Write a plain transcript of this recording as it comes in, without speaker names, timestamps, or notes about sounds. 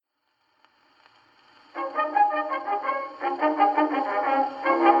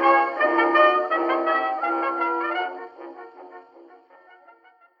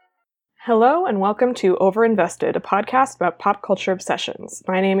Hello and welcome to Overinvested, a podcast about pop culture obsessions.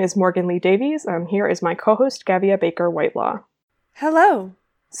 My name is Morgan Lee Davies, and here is my co-host Gavia Baker Whitelaw. Hello.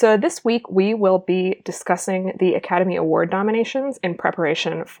 So this week we will be discussing the Academy Award nominations in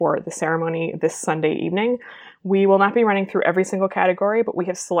preparation for the ceremony this Sunday evening. We will not be running through every single category, but we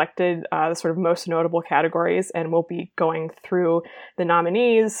have selected the sort of most notable categories, and we'll be going through the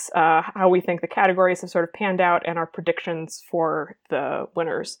nominees, how we think the categories have sort of panned out, and our predictions for the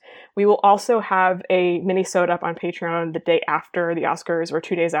winners. We will also have a mini-sode up on Patreon the day after the Oscars, or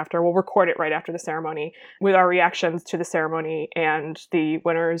 2 days after. We'll record it right after the ceremony with our reactions to the ceremony and the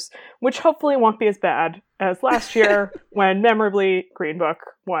winners, which hopefully won't be as bad as last year when memorably Green Book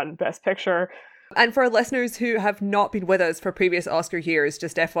won Best Picture. And for listeners who have not been with us for previous Oscar years,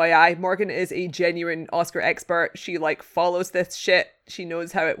 just FYI, Morgan is a genuine Oscar expert. She follows this shit. She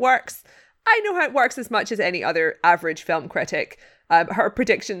knows how it works. I know how it works as much as any other average film critic. Her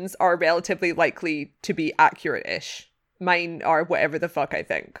predictions are relatively likely to be accurate-ish. Mine are whatever the fuck I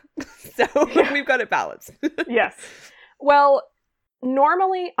think. So we've got it balanced. Yes. Well,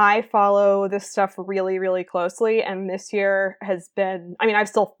 normally I follow this stuff really, really closely, and this year has been, I've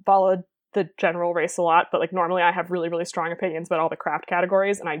still followed the general race a lot, but normally I have really, really strong opinions about all the craft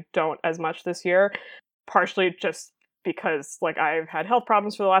categories, and I don't as much this year, partially just because I've had health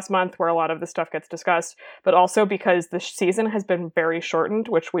problems for the last month where a lot of this stuff gets discussed, but also because the season has been very shortened,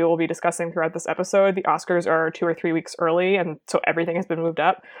 which we will be discussing throughout this episode. The Oscars are 2 or 3 weeks early, and so everything has been moved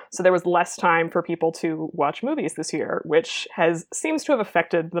up. So there was less time for people to watch movies this year, which seems to have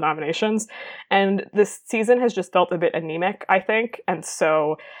affected the nominations. And this season has just felt a bit anemic, I think. And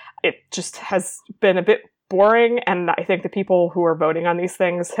so it just has been a bit boring, and I think the people who are voting on these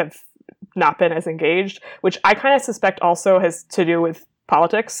things have not been as engaged, which I kind of suspect also has to do with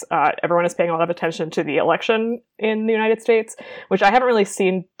politics. Everyone is paying a lot of attention to the election in the United States, which I haven't really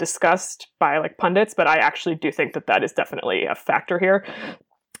seen discussed by pundits, but I actually do think that is definitely a factor here.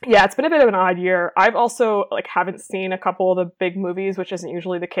 Yeah, it's been a bit of an odd year. I've also haven't seen a couple of the big movies, which isn't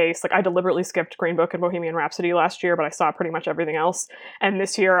usually the case. I deliberately skipped Green Book and Bohemian Rhapsody last year, but I saw pretty much everything else. And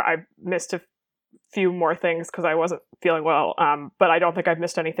this year I missed a few more things because I wasn't feeling well. But I don't think I've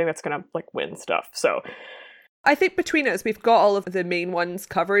missed anything that's going to win stuff. So I think between us, we've got all of the main ones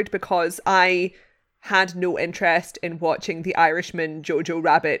covered because I had no interest in watching The Irishman, Jojo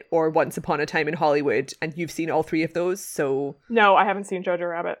Rabbit, or Once Upon a Time in Hollywood, and you've seen all three of those, so... No, I haven't seen Jojo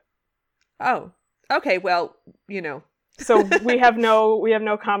Rabbit. Oh, okay, well, So we have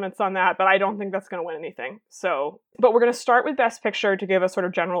no comments on that, but I don't think that's going to win anything. But we're going to start with Best Picture to give a sort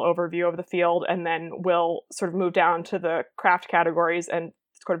of general overview of the field, and then we'll sort of move down to the craft categories and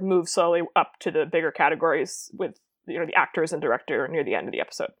sort of move slowly up to the bigger categories with the actors and director near the end of the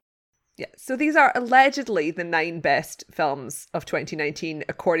episode. Yeah, so these are allegedly the 9 best films of 2019,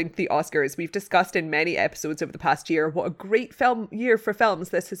 according to the Oscars. We've discussed in many episodes over the past year what a great year for films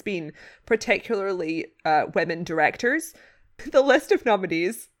this has been, particularly women directors. The list of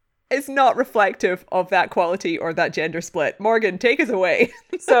nominees is not reflective of that quality or that gender split. Morgan, take us away.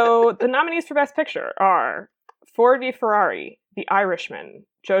 So the nominees for Best Picture are Ford v Ferrari, The Irishman,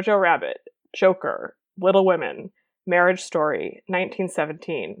 Jojo Rabbit, Joker, Little Women, Marriage Story,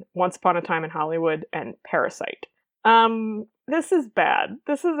 1917, Once Upon a Time in Hollywood, and Parasite. This is bad.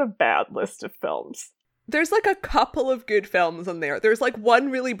 This is a bad list of films. There's a couple of good films on there. There's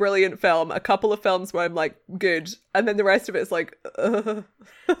one really brilliant film, a couple of films where I'm good, and then the rest of it is ugh.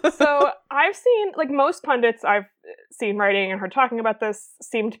 So I've seen, most pundits I've seen writing and heard talking about this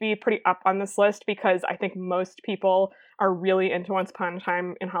seem to be pretty up on this list because I think most people are really into Once Upon a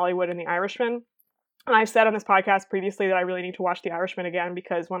Time in Hollywood and The Irishman. And I've said on this podcast previously that I really need to watch The Irishman again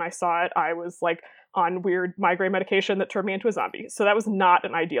because when I saw it, I was on weird migraine medication that turned me into a zombie. So that was not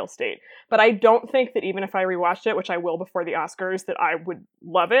an ideal state. But I don't think that even if I rewatched it, which I will before the Oscars, that I would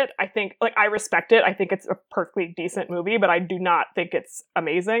love it. I think, I respect it. I think it's a perfectly decent movie, but I do not think it's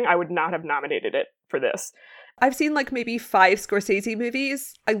amazing. I would not have nominated it for this. I've seen maybe 5 Scorsese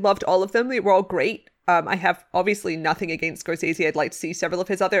movies. I loved all of them. They were all great. I have obviously nothing against Scorsese. I'd like to see several of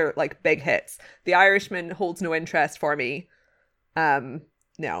his other big hits. The Irishman holds no interest for me.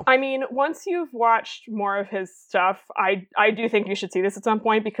 No. Once you've watched more of his stuff, I do think you should see this at some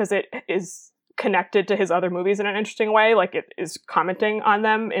point because it is connected to his other movies in an interesting way. It is commenting on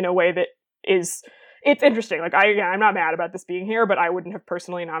them in a way that it's interesting. I'm not mad about this being here, but I wouldn't have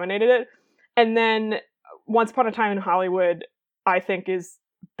personally nominated it. And then Once Upon a Time in Hollywood, I think is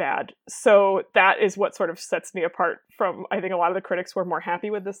bad. So that is what sort of sets me apart from, I think, a lot of the critics were more happy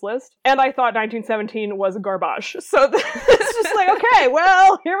with this list. And I thought 1917 was garbage. So it's just okay,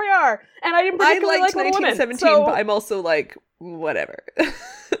 well, here we are. And I didn't particularly like Little Women. 1917, but I'm also whatever.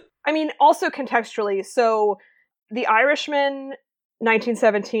 I mean, also contextually, so The Irishman,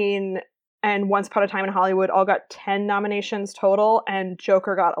 1917, and Once Upon a Time in Hollywood all got 10 nominations total, and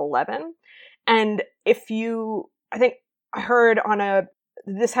Joker got 11. And I think I heard on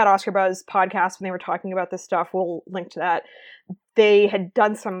This Had Oscar Buzz podcast when they were talking about this stuff, we'll link to that, they had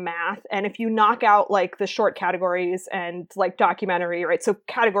done some math, and if you knock out like the short categories and like documentary, right, so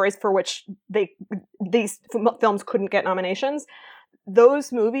categories for which these films couldn't get nominations,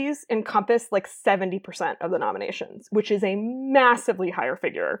 those movies encompass like 70% of the nominations, which is a massively higher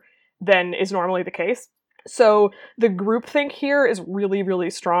figure than is normally the case. So the groupthink here is really, really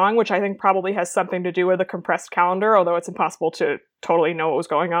strong, which I think probably has something to do with a compressed calendar, although it's impossible to totally know what was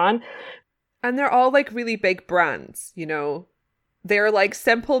going on. And they're all like really big brands, you know? They're like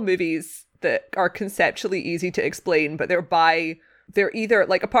simple movies that are conceptually easy to explain, but they're either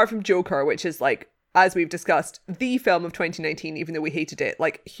like, apart from Joker, which is like, as we've discussed, the film of 2019, even though we hated it,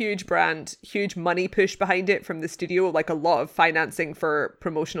 like huge brand, huge money push behind it from the studio, like a lot of financing for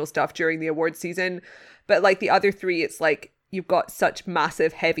promotional stuff during the award season. But like the other three, it's like you've got such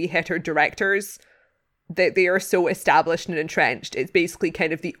massive heavy hitter directors that they are so established and entrenched. It's basically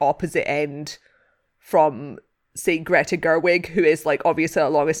kind of the opposite end from, say, Greta Gerwig, who is like obviously a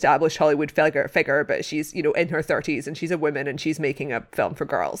long established Hollywood figure, but she's, you know, in her 30s and she's a woman and she's making a film for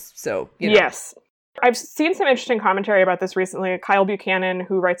girls. So, you know. Yes. I've seen some interesting commentary about this recently. Kyle Buchanan,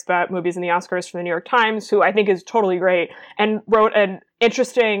 who writes about movies in the Oscars for the New York Times, who I think is totally great, and wrote an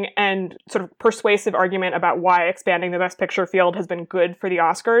interesting and sort of persuasive argument about why expanding the Best Picture field has been good for the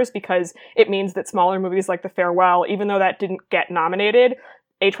Oscars, because it means that smaller movies like The Farewell, even though that didn't get nominated,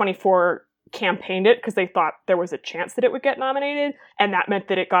 A24 campaigned it because they thought there was a chance that it would get nominated, and that meant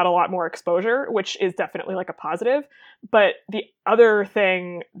that it got a lot more exposure, which is definitely like a positive. But the other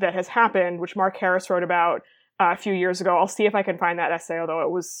thing that has happened, which Mark Harris wrote about a few years ago, I'll see if I can find that essay, although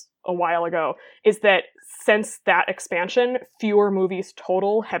it was a while ago, is that since that expansion, fewer movies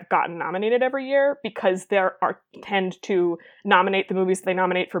total have gotten nominated every year, because tend to nominate the movies they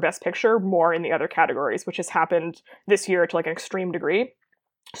nominate for Best Picture more in the other categories, which has happened this year to like an extreme degree.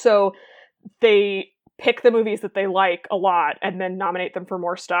 So they pick the movies that they like a lot and then nominate them for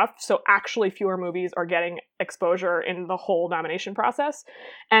more stuff. So actually fewer movies are getting exposure in the whole nomination process.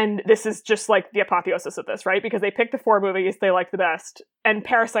 And this is just like the apotheosis of this, right? Because they pick the 4 movies they like the best. And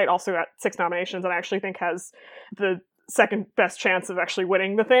Parasite also got 6 nominations and I actually think has the second best chance of actually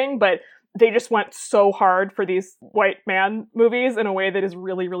winning the thing. But they just went so hard for these white man movies in a way that is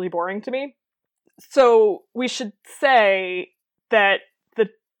really, really boring to me. So we should say that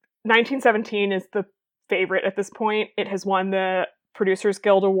 1917 is the favorite at this point. It has won the Producers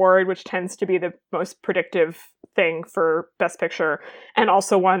Guild Award, which tends to be the most predictive thing for Best Picture, and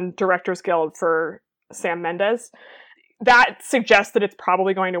also won Directors Guild for Sam Mendes. That suggests that it's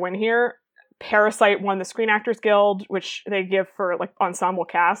probably going to win here. Parasite won the Screen Actors Guild, which they give for like ensemble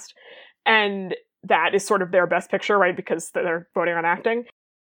cast, and that is sort of their Best Picture, right? Because they're voting on acting.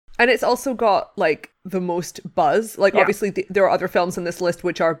 And it's also got, like, the most buzz. Like, yeah. Obviously, there are other films on this list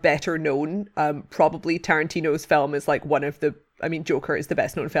which are better known. Probably Tarantino's film is, like, one of the... I mean, Joker is the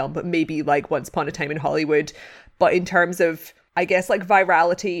best known film, but maybe, like, Once Upon a Time in Hollywood. But in terms of, I guess, like,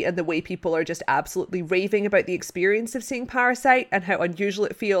 virality and the way people are just absolutely raving about the experience of seeing Parasite and how unusual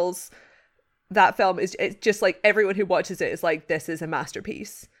it feels, that film is... It's just, like, everyone who watches it is like, this is a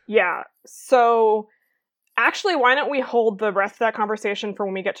masterpiece. Yeah. So... Actually, why don't we hold the rest of that conversation for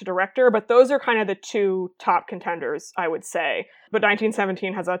when we get to director? But those are kind of the 2 top contenders, I would say. But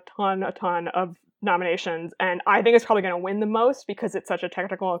 1917 has a ton of nominations, and I think it's probably going to win the most because it's such a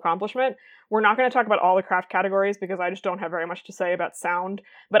technical accomplishment. We're not going to talk about all the craft categories because I just don't have very much to say about sound,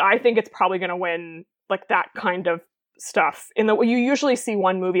 but I think it's probably going to win like that kind of stuff. You usually see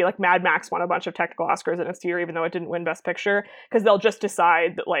one movie, like Mad Max won a bunch of technical Oscars in its year, even though it didn't win Best Picture, because they'll just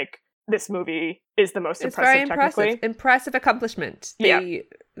decide that like this movie is the most impressive technically. Impressive accomplishment.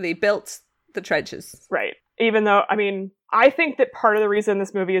 They built the trenches. Right. Even though, I mean, I think that part of the reason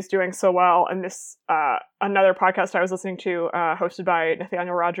this movie is doing so well, and this, another podcast I was listening to, hosted by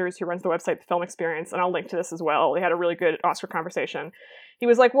Nathaniel Rogers, who runs the website The Film Experience, and I'll link to this as well. They had a really good Oscar conversation. He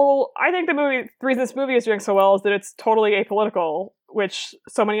was like, well, I think the reason this movie is doing so well is that it's totally apolitical, which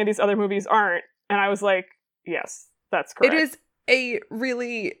so many of these other movies aren't. And I was like, yes, that's correct. It is a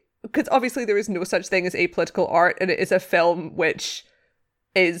really... Because obviously there is no such thing as apolitical art, and it is a film which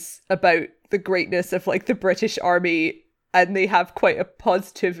is about the greatness of like the British Army, and they have quite a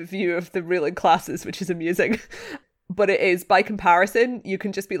positive view of the ruling classes, which is amusing. But it is, by comparison, you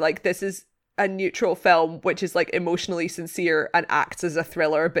can just be like, this is a neutral film which is like emotionally sincere and acts as a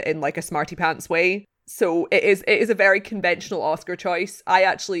thriller, but in like a smarty pants way. So it is a very conventional Oscar choice. I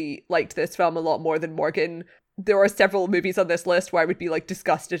actually liked this film a lot more than Morgan. There are several movies on this list where I would be like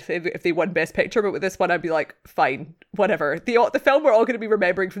disgusted if they won Best Picture, but with this one I'd be like, fine, whatever. The film we're all going to be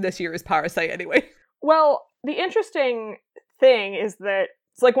remembering from this year is Parasite anyway. Well, the interesting thing is that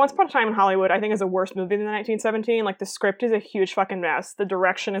it's like Once Upon a Time in Hollywood, I think, is a worse movie than 1917. Like, the script is a huge fucking mess. The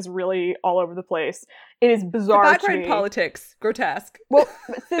direction is really all over the place. It is bizarre. The background politics, grotesque. Well,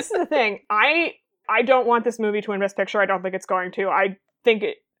 this is the thing. I don't want this movie to win Best Picture. I don't think it's going to. I think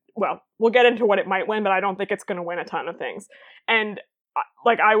it. Well, we'll get into what it might win, but I don't think it's going to win a ton of things. And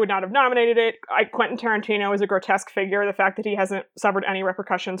like, I would not have nominated it. Quentin Tarantino is a grotesque figure. The fact that he hasn't suffered any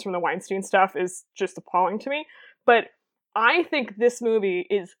repercussions from the Weinstein stuff is just appalling to me. But I think this movie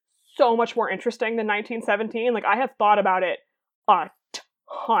is so much more interesting than 1917. Like, I have thought about it a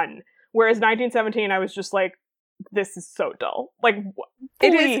ton. Whereas 1917, I was just like, this is so dull. Like,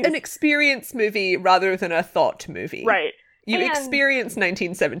 please. It is an experience movie rather than a thought movie. Right. You experience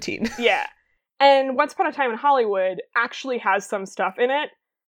 1917. Yeah. And Once Upon a Time in Hollywood actually has some stuff in it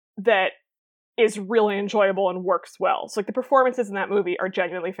that is really enjoyable and works well. So, like, the performances in that movie are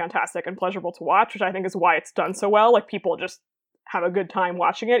genuinely fantastic and pleasurable to watch, which I think is why it's done so well. Like, people just have a good time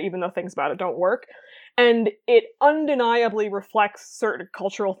watching it, even though things about it don't work. And it undeniably reflects certain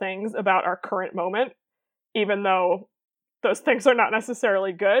cultural things about our current moment, even though those things are not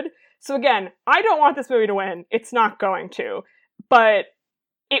necessarily good. So again, I don't want this movie to win. It's not going to. But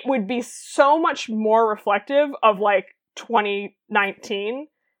it would be so much more reflective of, like, 2019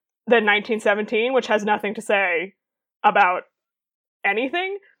 than 1917, which has nothing to say about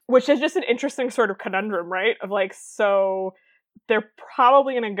anything, which is just an interesting sort of conundrum, right? Of like, so they're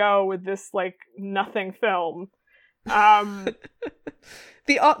probably going to go with this, like, nothing film.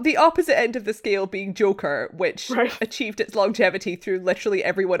 The opposite end of the scale being Joker, which right. achieved its longevity through literally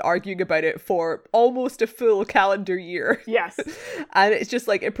everyone arguing about it for almost a full calendar year. Yes. And it's just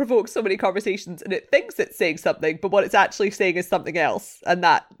like, it provokes so many conversations and it thinks it's saying something, but what it's actually saying is something else. And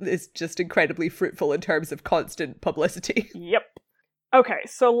that is just incredibly fruitful in terms of constant publicity. Yep. Okay,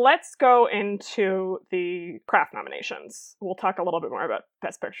 so let's go into the craft nominations. We'll talk a little bit more about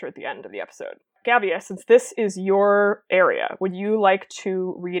Best Picture at the end of the episode. Gavia, since this is your area, would you like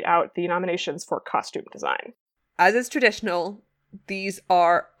to read out the nominations for costume design? As is traditional, these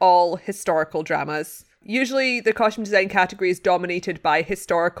are all historical dramas. Usually the costume design category is dominated by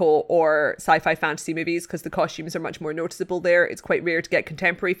historical or sci-fi fantasy movies because the costumes are much more noticeable there. It's quite rare to get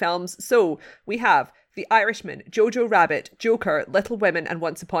contemporary films. So we have The Irishman, Jojo Rabbit, Joker, Little Women, and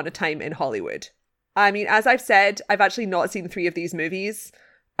Once Upon a Time in Hollywood. I mean, as I've said, I've actually not seen 3 of these movies,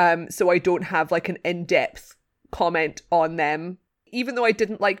 so I don't have like an in-depth comment on them. Even though I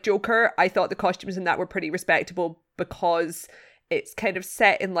didn't like Joker, I thought the costumes in that were pretty respectable because it's kind of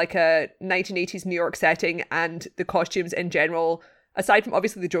set in like a 1980s New York setting, and the costumes in general, aside from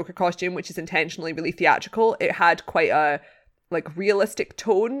obviously the Joker costume, which is intentionally really theatrical, it had quite a like realistic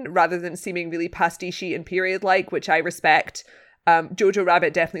tone rather than seeming really pastiche and period-like, which I respect. Jojo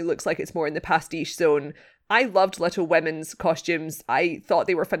Rabbit definitely looks like it's more in the pastiche zone. I loved Little Women's costumes. I thought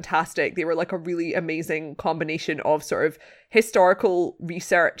they were fantastic. They were like a really amazing combination of sort of historical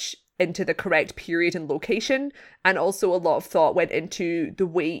research into the correct period and location, and also a lot of thought went into the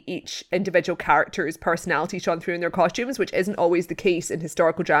way each individual character's personality shone through in their costumes, which isn't always the case in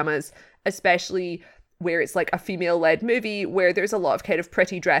historical dramas, especially where it's like a female-led movie where there's a lot of kind of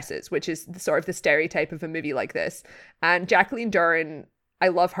pretty dresses, which is sort of the stereotype of a movie like this. And Jacqueline Duran, I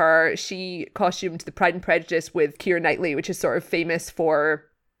love her. She costumed the Pride and Prejudice with Keira Knightley, which is sort of famous for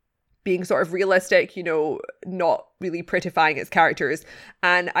being sort of realistic, you know, not really prettifying its characters.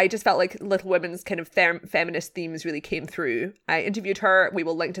 And I just felt like Little Women's kind of feminist themes really came through. I interviewed her. We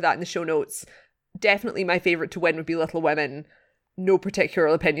will link to that in the show notes. Definitely my favourite to win would be Little Women. No particular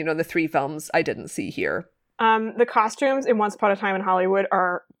opinion on the 3 films I didn't see here. The costumes in Once Upon a Time in Hollywood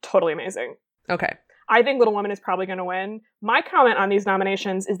are totally amazing. Okay. I think Little Women is probably going to win. My comment on these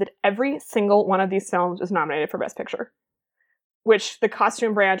nominations is that every single one of these films is nominated for Best Picture, which the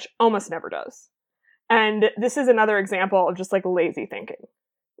costume branch almost never does. And this is another example of just like lazy thinking,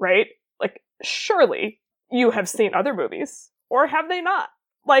 right? Like, surely you have seen other movies, or have they not?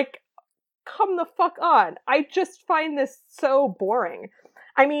 Like, come the fuck on. I just find this so boring.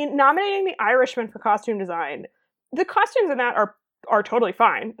 I mean, nominating The Irishman for costume design, the costumes in that are totally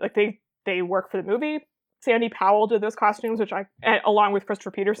fine. Like, they work for the movie. Sandy Powell did those costumes, which along with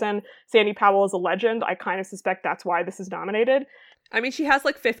Christopher Peterson. Sandy Powell is a legend. I kind of suspect that's why this is nominated. I mean, she has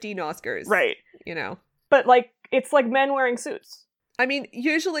like 15 Oscars. Right. You know. But like, it's like men wearing suits. I mean,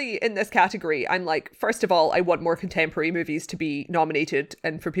 usually in this category, I'm like, first of all, I want more contemporary movies to be nominated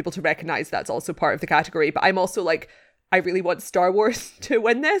and for people to recognize that's also part of the category. But I'm also like, I really want Star Wars to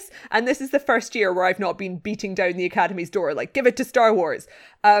win this. And this is the first year where I've not been beating down the Academy's door, like, give it to Star Wars.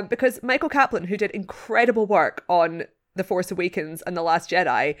 Because Michael Kaplan, who did incredible work on The Force Awakens and The Last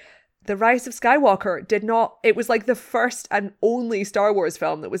Jedi, The Rise of Skywalker did not, it was like the first and only Star Wars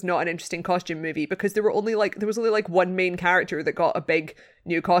film that was not an interesting costume movie, because there was only like one main character that got a big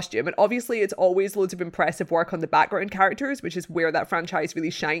new costume. And obviously it's always loads of impressive work on the background characters, which is where that franchise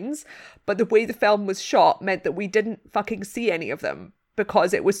really shines. But the way the film was shot meant that we didn't fucking see any of them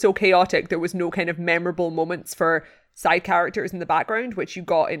because it was so chaotic. There was no kind of memorable moments for side characters in the background, which you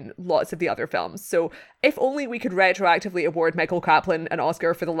got in lots of the other films. So if only we could retroactively award Michael Kaplan an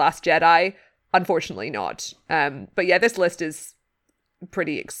Oscar for The Last Jedi. Unfortunately not. But yeah, this list is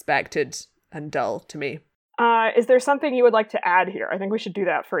pretty expected and dull to me. Is there something you would like to add here? I think we should do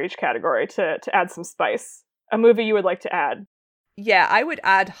that for each category to add some spice. A movie you would like to add? Yeah, I would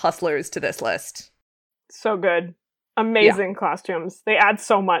add Hustlers to this list. So good. Amazing costumes. They add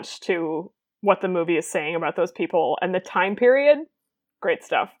so much to what the movie is saying about those people and the time period. Great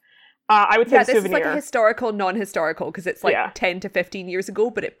stuff. I would say this Souvenir. is like a historical, non-historical, because it's like 10 to 15 years ago,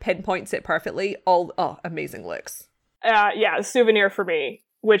 but it pinpoints it perfectly. Amazing looks. Souvenir for me,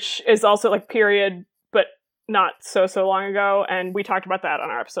 which is also like period, but not so long ago. And we talked about that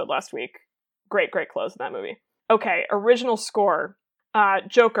on our episode last week. Great close in that movie. Okay, original score.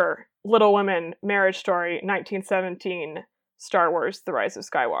 Joker, Little Women, Marriage Story, 1917, Star Wars, The Rise of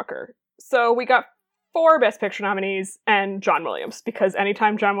Skywalker. So we got 4 Best Picture nominees and John Williams, because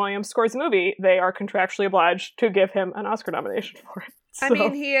anytime John Williams scores a movie, they are contractually obliged to give him an Oscar nomination for it. So, I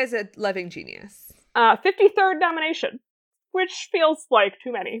mean, he is a living genius. 53rd nomination, which feels like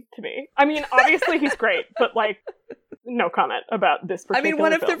too many to me. I mean, obviously he's great, but like, no comment about this particular film.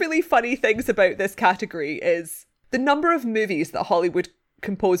 One of the really funny things about this category is the number of movies that Hollywood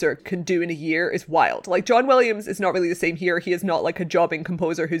composer can do in a year is wild. Like, John Williams is not really the same here. He is not like a jobbing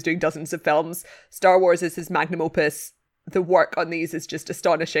composer who's doing dozens of films. Star Wars is his magnum opus. The work on these is just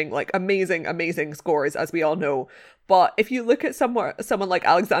astonishing. Like, amazing scores, as we all know. But if you look at someone like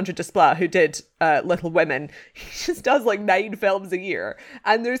Alexandre Desplat, who did Little Women, he just does like 9 films a year.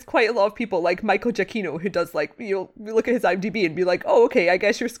 And there's quite a lot of people like Michael Giacchino, who does like, you'll look at his IMDb and be like, oh, okay, I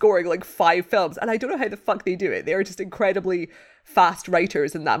guess you're scoring like 5 films. And I don't know how the fuck they do it. They are just incredibly fast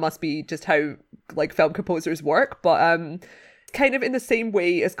writers, and that must be just how like film composers work. But kind of in the same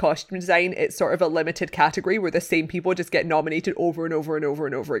way as costume design, it's sort of a limited category where the same people just get nominated over and over and over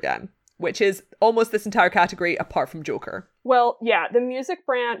and over again, which is almost this entire category apart from Joker. Well, yeah, the music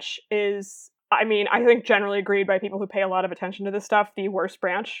branch is, I mean, I think generally agreed by people who pay a lot of attention to this stuff, the worst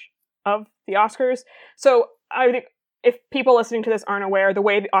branch of the Oscars. So I think if people listening to this aren't aware, the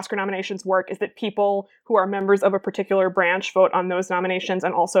way the Oscar nominations work is that people who are members of a particular branch vote on those nominations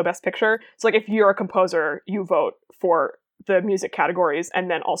and also Best Picture. So like if you're a composer, you vote for the music categories and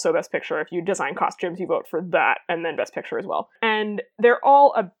then also Best Picture. If you design costumes, you vote for that and then Best Picture as well. And they're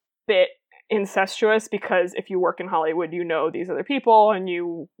all a bit incestuous, because if you work in Hollywood, you know these other people and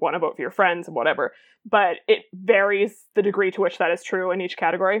you want to vote for your friends and whatever. But it varies the degree to which that is true in each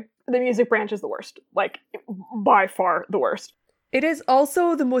category. The music branch is the worst, like by far the worst. It is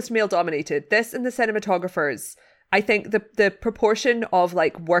also the most male dominated. This and the cinematographers, I think the proportion of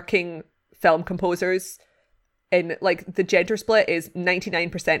like working film composers in like the gender split is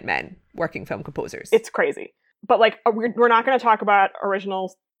 99% men working film composers. It's crazy. But like we're not going to talk about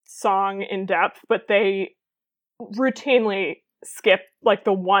original song in depth, but they routinely skip like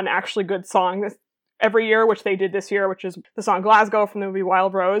the one actually good song every year, which they did this year, which is the song Glasgow from the movie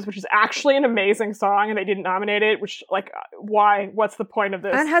Wild Rose, which is actually an amazing song, and they didn't nominate it, which like, why? What's the point of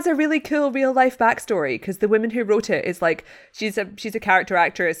this? And has a really cool real life backstory, because the woman who wrote it is like, she's a character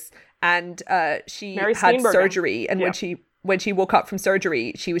actress, and she Mary had Steenburgen. surgery, and when she woke up from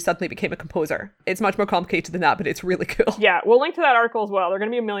surgery, she suddenly became a composer. It's much more complicated than that, but it's really cool. Yeah, we'll link to that article as well. There are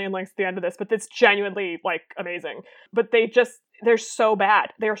going to be a million links at the end of this, but it's genuinely, like, amazing. But they're so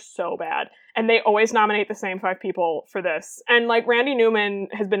bad. They're so bad. And they always nominate the same 5 people for this. And, like, Randy Newman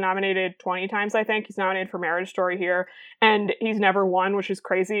has been nominated 20 times, I think. He's nominated for Marriage Story here, and he's never won, which is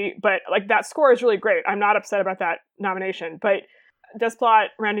crazy. But, like, that score is really great. I'm not upset about that nomination. But Desplat,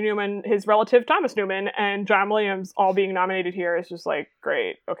 Randy Newman, his relative Thomas Newman, and John Williams all being nominated here is just like,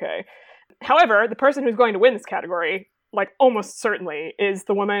 great, okay. However, the person who's going to win this category, like almost certainly, is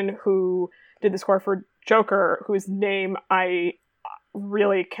the woman who did the score for Joker, whose name I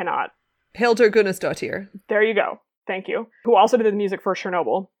really cannot. Hildur Guðnadóttir. There you go. Thank you. Who also did the music for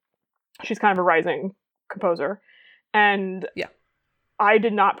Chernobyl. She's kind of a rising composer. And yeah, I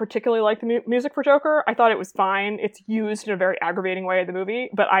did not particularly like the music for Joker. I thought it was fine. It's used in a very aggravating way in the movie,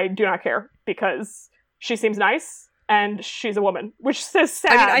 but I do not care because she seems nice and she's a woman, which is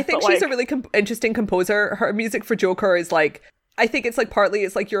sad. I mean, I think she's a really interesting composer. Her music for Joker is like, I think it's like partly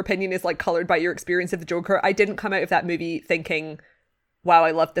it's like your opinion is like colored by your experience of the Joker. I didn't come out of that movie thinking, wow,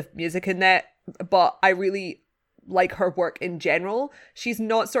 I love the music in that, but I really like her work in general. She's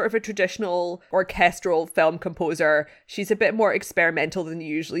not sort of a traditional orchestral film composer. She's a bit more experimental than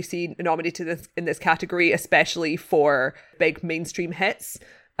you usually see nominated in this category, especially for big mainstream hits.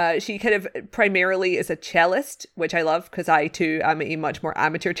 She kind of primarily is a cellist, which I love because I too am a much more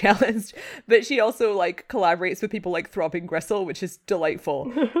amateur cellist, but she also like collaborates with people like Throbbing Gristle, which is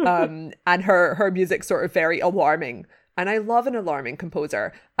delightful. And her music's sort of very alarming. And I love an alarming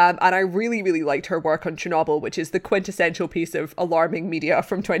composer. And I really, really liked her work on Chernobyl, which is the quintessential piece of alarming media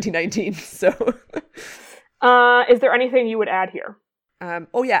from 2019. So, is there anything you would add here?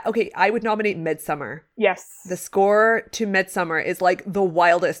 Oh yeah, okay, I would nominate Midsommar. Yes. The score to Midsommar is like the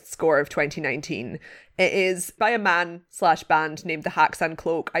wildest score of 2019. It is by a man/band named the Hacks and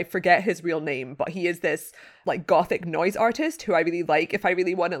Cloak. I forget his real name, but he is this like gothic noise artist who I really like if I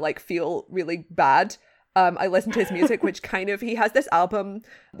really want to like feel really bad. I listen to his music, which kind of, he has this album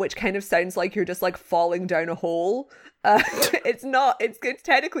which kind of sounds like you're just like falling down a hole. It's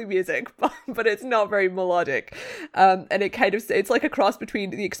technically music, but it's not very melodic. And it kind of, it's like a cross between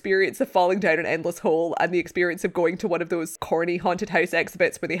the experience of falling down an endless hole and the experience of going to one of those corny haunted house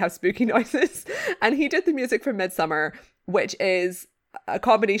exhibits where they have spooky noises. And he did the music for Midsommar, which is a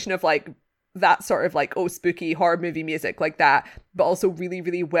combination of like that sort of like, oh, spooky horror movie music like that, but also really,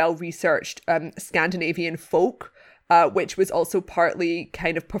 really well researched Scandinavian folk, which was also partly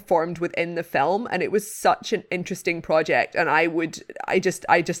kind of performed within the film. And it was such an interesting project. And I just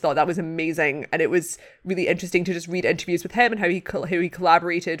thought that was amazing. And it was really interesting to just read interviews with him and how he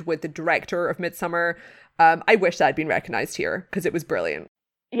collaborated with the director of Midsommar. I wish that had been recognized here because it was brilliant.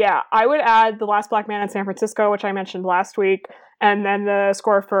 Yeah, I would add The Last Black Man in San Francisco, which I mentioned last week, and then the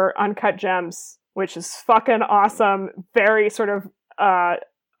score for Uncut Gems, which is fucking awesome. Very sort of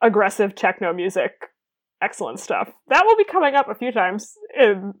aggressive techno music. Excellent stuff. That will be coming up a few times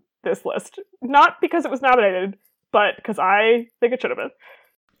in this list. Not because it was nominated, but because I think it should have been.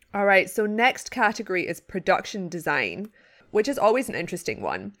 All right, so next category is production design, which is always an interesting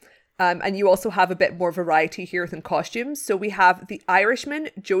one. And you also have a bit more variety here than costumes. So we have The Irishman,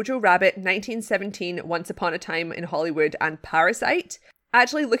 Jojo Rabbit, 1917, Once Upon a Time in Hollywood, and Parasite.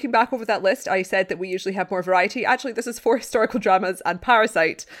 Actually, looking back over that list, I said that we usually have more variety. Actually, this is 4 historical dramas and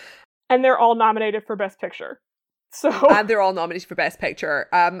Parasite. And they're all nominated for Best Picture. And they're all nominated for Best Picture.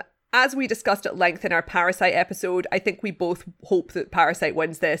 As we discussed at length in our Parasite episode, I think we both hope that Parasite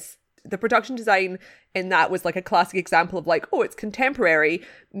wins this. The production design in that was like a classic example of like, oh, it's contemporary.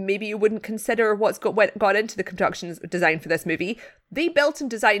 Maybe you wouldn't consider what's got into the production design for this movie. They built and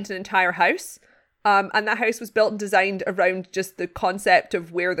designed an entire house. And that house was built and designed around just the concept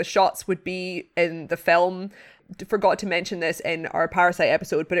of where the shots would be in the film. Forgot to mention this in our Parasite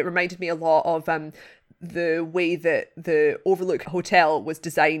episode, but it reminded me a lot of the way that the Overlook Hotel was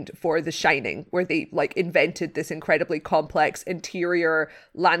designed for The Shining, where they like invented this incredibly complex interior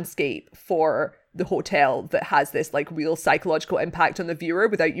landscape for the hotel that has this like real psychological impact on the viewer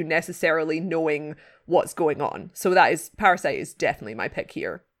without you necessarily knowing what's going on. So Parasite is definitely my pick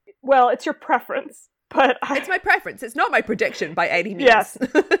here. Well, it's your preference, but it's my preference. It's not my prediction by any means. Yes.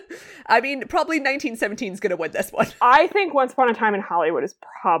 I mean, probably 1917 is going to win this one. I think Once Upon a Time in Hollywood is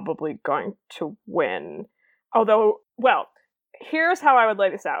probably going to win. Although, well, here's how I would lay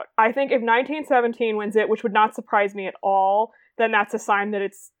this out. I think if 1917 wins it, which would not surprise me at all, then that's a sign that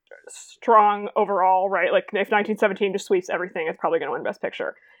it's strong overall, right? Like, if 1917 just sweeps everything, it's probably going to win Best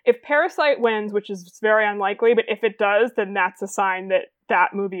Picture. If Parasite wins, which is very unlikely, but if it does, then that's a sign that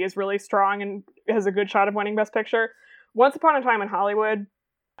that movie is really strong and has a good shot of winning Best Picture. Once Upon a Time in Hollywood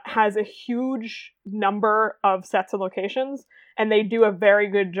has a huge number of sets and locations, and they do a very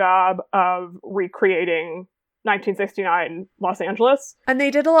good job of recreating 1969 Los Angeles. And they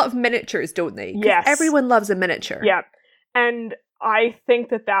did a lot of miniatures, don't they? Yes. Everyone loves a miniature. Yeah. And I think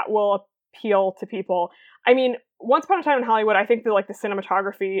that will appeal to people. I mean, Once Upon a Time in Hollywood, I think that like the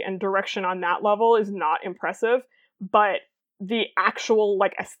cinematography and direction on that level is not impressive, but the actual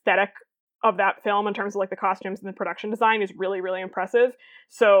like aesthetic of that film in terms of like the costumes and the production design is really, really impressive.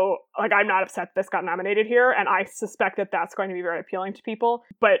 So like, I'm not upset this got nominated here, and I suspect that that's going to be very appealing to people.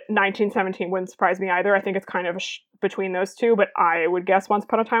 But 1917 wouldn't surprise me either. I think it's kind of between those two, but I would guess Once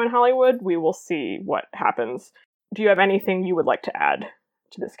Upon a Time in Hollywood. We will see what happens. Do you have anything you would like to add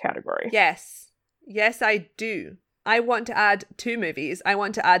to this category? Yes, I do. I want to add 2 movies. I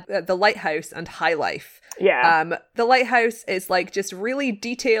want to add The Lighthouse and High Life. Yeah. The Lighthouse is like just really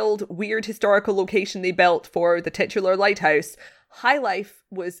detailed, weird historical location they built for the titular lighthouse. High Life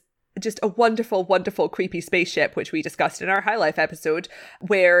was just a wonderful, wonderful, creepy spaceship, which we discussed in our High Life episode,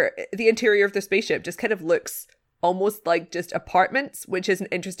 where the interior of the spaceship just kind of looks almost like just apartments, which is an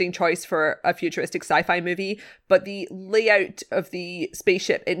interesting choice for a futuristic sci-fi movie. But the layout of the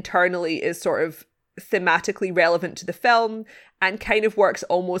spaceship internally is sort of thematically relevant to the film and kind of works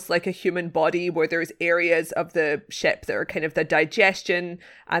almost like a human body, where there's areas of the ship that are kind of the digestion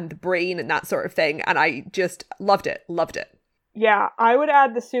and the brain and that sort of thing. And I just loved it. Yeah, I would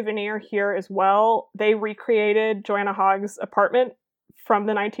add the souvenir here as well. They recreated Joanna Hogg's apartment from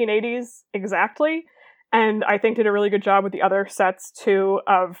the 1980s exactly. And I think did a really good job with the other sets too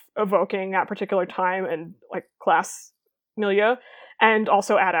of evoking that particular time and like class milieu. And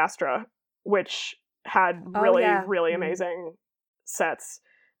also Ad Astra, which had really amazing sets.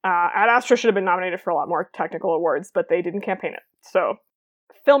 Ad Astra should have been nominated for a lot more technical awards, but they didn't campaign it. So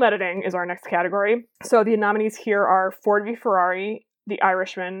film editing is our next category. So the nominees here are Ford v. Ferrari, The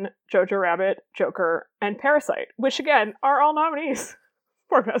Irishman, Jojo Rabbit, Joker, and Parasite, which again are all nominees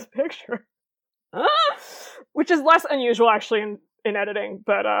for Best Picture. Which is less unusual actually in editing,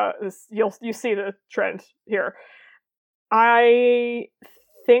 but you see the trend here. I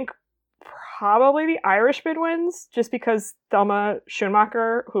think probably The Irishman wins, just because Thelma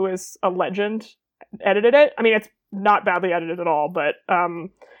Schoonmaker, who is a legend, edited it. I mean, it's not badly edited at all, but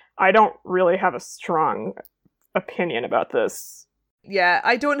I don't really have a strong opinion about this. Yeah,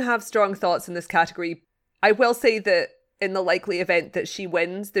 I don't have strong thoughts in this category. I will say that in the likely event that she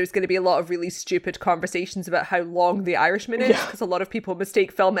wins, there's going to be a lot of really stupid conversations about how long The Irishman is, because a lot of people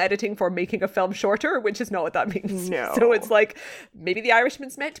mistake film editing for making a film shorter, which is not what that means. No. So it's like, maybe The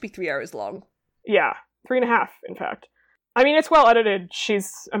Irishman's meant to be 3 hours long. Yeah, 3.5, in fact. I mean, it's well edited.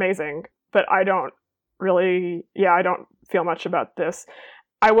 She's amazing, but I don't feel much about this.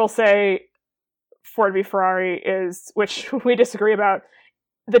 I will say Ford v. Ferrari is, which we disagree about,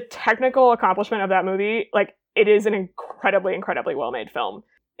 the technical accomplishment of that movie, like, it is an incredibly, incredibly well-made film.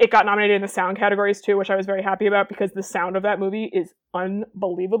 It got nominated in the sound categories too, which I was very happy about, because the sound of that movie is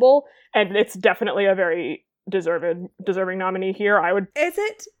unbelievable, and it's definitely a very deserving nominee here. Is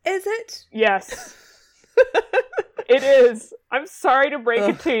it? Yes. It is. I'm sorry to break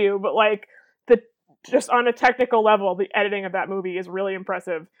it to you, but like, just on a technical level, the editing of that movie is really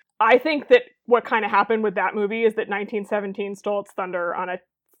impressive. I think that what kind of happened with that movie is that 1917 stole its thunder on a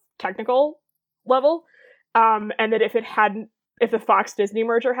technical level. And that if the Fox Disney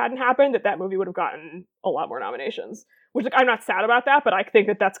merger hadn't happened, that movie would have gotten a lot more nominations. Which, like, I'm not sad about that, but I think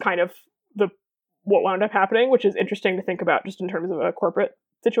that that's kind of what wound up happening, which is interesting to think about just in terms of a corporate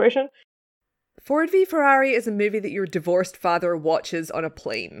situation. Ford v. Ferrari is a movie that your divorced father watches on a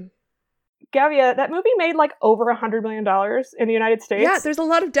plane. Gavia, that movie made like over $100 million in the United States. Yeah, there's a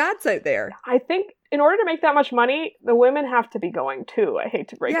lot of dads out there. I think in order to make that much money, the women have to be going too. I hate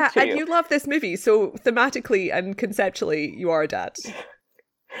to break it to you. Yeah, and you love this movie, so thematically and conceptually, you are a dad.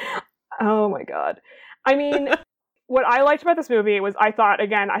 Oh my god. I mean, what I liked about this movie was I thought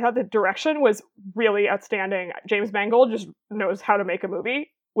the direction was really outstanding. James Mangold just knows how to make a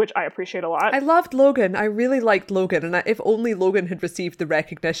movie, which I appreciate a lot. I loved Logan. I really liked Logan. And if only Logan had received the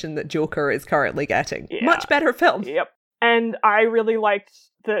recognition that Joker is currently getting. Yeah. Much better film. Yep. And I really liked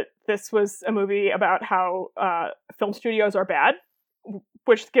that this was a movie about how film studios are bad,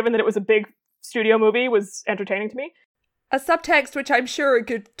 which, given that it was a big studio movie, was entertaining to me. A subtext which I'm sure a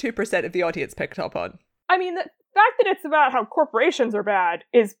good 2% of the audience picked up on. I mean, the fact that it's about how corporations are bad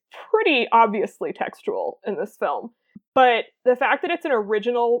is pretty obviously textual in this film. But the fact that it's an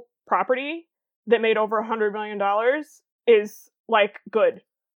original property that made over $100 million is, like, good.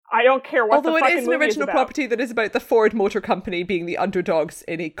 I don't care what the fucking movie is about. Although it is an original property that is about the Ford Motor Company being the underdogs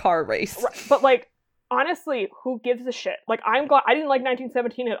in a car race. Right. But, like, honestly, who gives a shit? Like, I'm glad I didn't like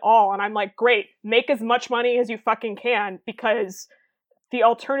 1917 at all, and I'm like, great, make as much money as you fucking can, because the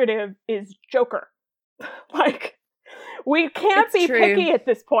alternative is Joker. Like, we can't be picky at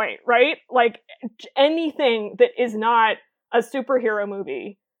this point, right? Like, anything that is not a superhero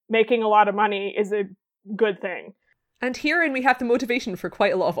movie making a lot of money is a good thing. And herein we have the motivation for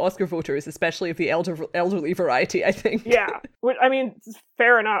quite a lot of Oscar voters, especially of the elderly variety, I think. Yeah, I mean,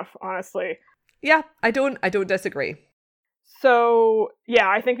 fair enough, honestly. Yeah, I don't disagree. So, yeah,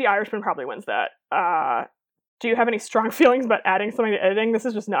 I think The Irishman probably wins that. Do you have any strong feelings about adding something to editing? This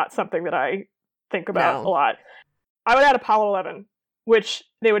is just not something that I think about a lot. I would add Apollo 11, which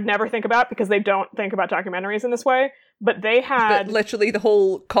they would never think about because they don't think about documentaries in this way. But they had... But literally the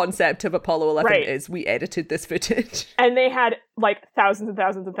whole concept of Apollo 11 Right. is we edited this footage. And they had like thousands and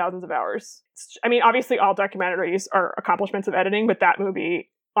thousands and thousands of hours. I mean, obviously all documentaries are accomplishments of editing, but that movie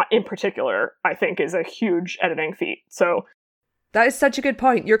in particular, I think, is a huge editing feat. So That is such a good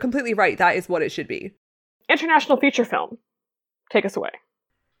point. You're completely right. That is what it should be. international feature film. Take us away.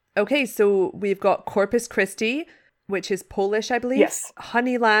 Okay, so we've got Corpus Christi, which is Polish, I believe. Yes.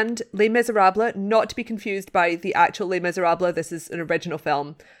 Honeyland, Les Miserables, not to be confused by the actual Les Miserables. This is an original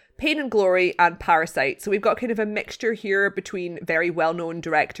film. Pain and Glory, and Parasite. So we've got kind of a mixture here between very well-known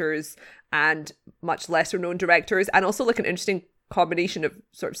directors and much lesser-known directors, and also like an interesting combination of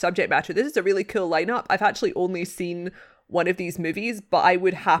sort of subject matter. This is a really cool lineup. I've actually only seen one of these movies, but I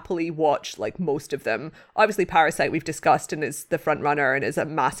would happily watch like most of them. Obviously Parasite we've discussed and is the front runner and is a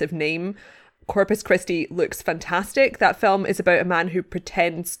massive name. Corpus Christi looks fantastic. That film is about a man who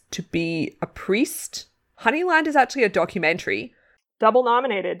pretends to be a priest. Honeyland is actually a documentary. Double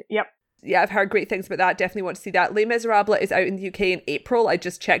nominated. Yep. Yeah, I've heard great things about that. Definitely want to see that. Les Miserables is out in the UK in April. I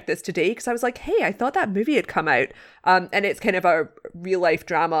just checked this today because I was like, hey, I thought that movie had come out. And it's kind of a real life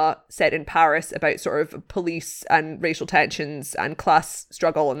drama set in Paris about sort of police and racial tensions and class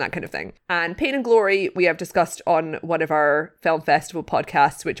struggle and that kind of thing. And Pain and Glory, we have discussed on one of our film festival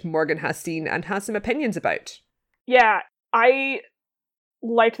podcasts, which Morgan has seen and has some opinions about. Yeah, I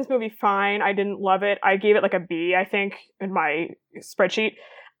liked this movie fine. I didn't love it. I gave it like a B, I think, in my spreadsheet.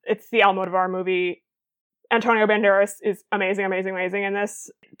 It's the Almodovar movie. Antonio Banderas is amazing, amazing, amazing in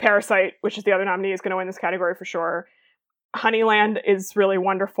this. Parasite, which is the other nominee, is going to win this category for sure. Honeyland is really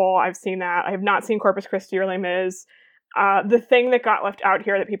wonderful. I've seen that. I have not seen Corpus Christi or Les Mis. The thing that got left out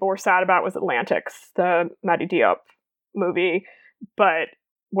here that people were sad about was Atlantics, the Mati Diop movie. But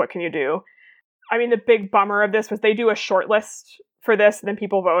what can you do? I mean, the big bummer of this was they do a short list for this, and then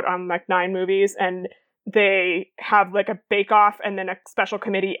people vote on like 9 movies, and they have like a bake-off, and then a special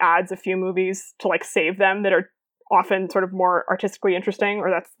committee adds a few movies to like save them that are often sort of more artistically interesting,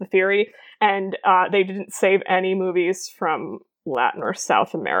 or that's the theory. And they didn't save any movies from Latin or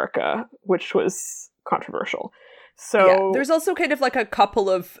South America, which was controversial. So yeah, there's also kind of like a couple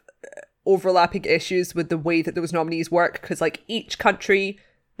of overlapping issues with the way that those nominees work, because like each country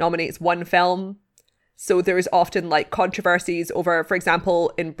nominates one film. So there's often like controversies over, for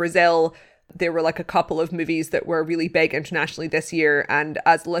example, in Brazil, there were like a couple of movies that were really big internationally this year. And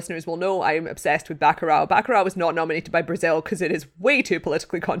as the listeners will know, I'm obsessed with Bacurau. Bacurau was not nominated by Brazil because it is way too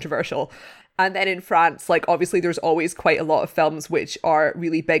politically controversial. And then in France, like obviously there's always quite a lot of films which are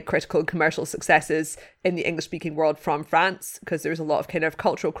really big critical and commercial successes in the English-speaking world from France, because there's a lot of kind of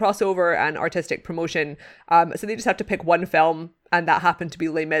cultural crossover and artistic promotion. So they just have to pick one film, and that happened to be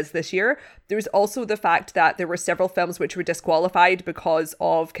Les Mis this year. There's also the fact that there were several films which were disqualified because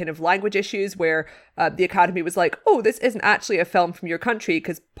of kind of language issues, where the Academy was like, oh, this isn't actually a film from your country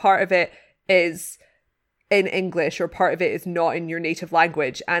because part of it is in English or part of it is not in your native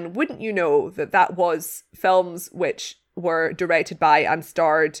language. And wouldn't you know that that was films which were directed by and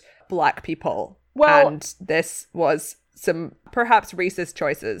starred Black people? Well, and this was some perhaps racist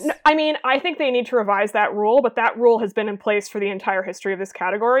choices. I mean, I think they need to revise that rule, but that rule has been in place for the entire history of this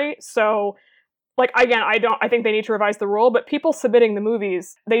category. So, like, again, I think they need to revise the rule, but people submitting the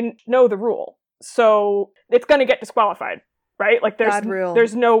movies, they know the rule. So it's going to get disqualified, right? Like,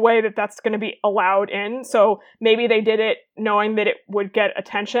 there's no way that that's going to be allowed in. So maybe they did it knowing that it would get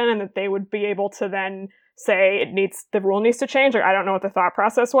attention and that they would be able to then say the rule needs to change. Or I don't know what the thought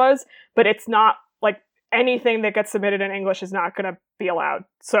process was, but it's not like anything that gets submitted in English is not going to be allowed.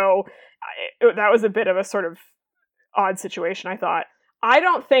 So that was a bit of a sort of odd situation, I thought. I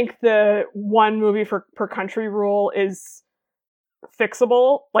don't think the one movie per country rule is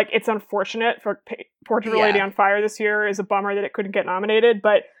fixable. Like, it's unfortunate for Portrait of a Lady on Fire this year is a bummer that it couldn't get nominated,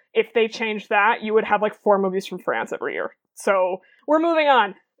 but if they changed that, you would have like 4 movies from France every year. So we're moving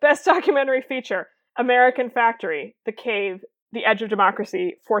on. Best documentary feature: American Factory, The Cave, The Edge of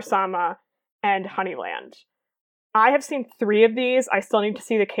Democracy, For Sama, and Honeyland. I have seen 3 of these. I still need to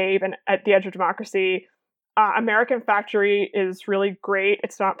see The Cave and at The Edge of Democracy. American Factory is really great.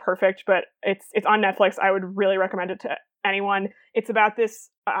 It's not perfect, but it's on Netflix. I would really recommend it to anyone. It's about this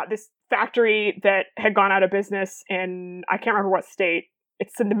factory that had gone out of business in, I can't remember what state.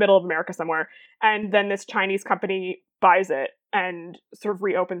 It's in the middle of America somewhere. And then this Chinese company buys it and sort of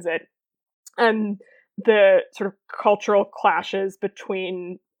reopens it. And the sort of cultural clashes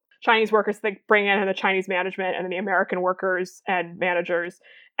between Chinese workers they bring in and the Chinese management, and then the American workers and managers,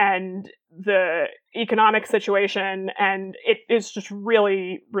 and the economic situation. And it is just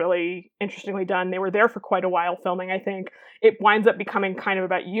really, really interestingly done. They were there for quite a while filming, I think. It winds up becoming kind of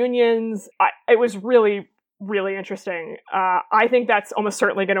about unions. It was really, really interesting. I think that's almost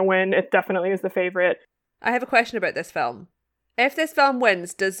certainly going to win. It definitely is the favorite. I have a question about this film. If this film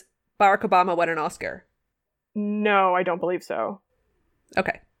wins, does Barack Obama win an Oscar? No, I don't believe so.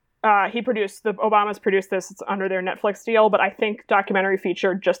 Okay. Obama's produced this. It's under their Netflix deal, but I think documentary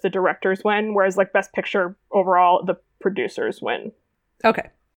feature, just the directors win, whereas like Best Picture overall, the producers win. Okay.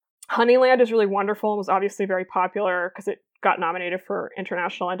 Honeyland is really wonderful and was obviously very popular because it got nominated for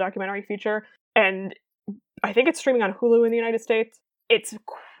international and documentary feature. And I think it's streaming on Hulu in the United States. It's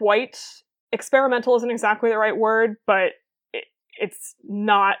quite experimental, isn't exactly the right word, but it's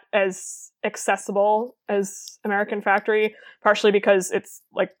not as accessible as American Factory, partially because it's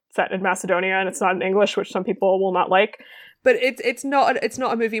like set in Macedonia and it's not in English, which some people will not like. But it's not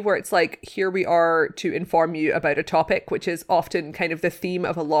a movie where it's like, here we are to inform you about a topic, which is often kind of the theme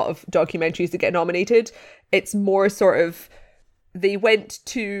of a lot of documentaries that get nominated. It's more sort of, they went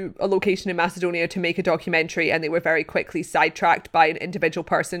to a location in Macedonia to make a documentary and they were very quickly sidetracked by an individual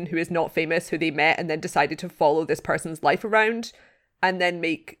person who is not famous, who they met, and then decided to follow this person's life around and then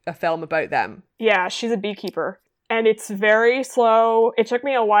make a film about them. Yeah, she's a beekeeper. And it's very slow. It took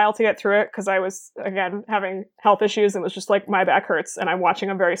me a while to get through it because I was, again, having health issues and was just like, my back hurts and I'm watching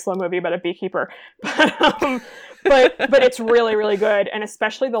a very slow movie about a beekeeper. But it's really, really good. And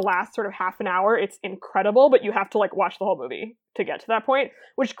especially the last sort of half an hour, it's incredible, but you have to like watch the whole movie to get to that point,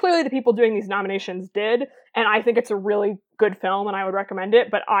 which clearly the people doing these nominations did. And I think it's a really good film and I would recommend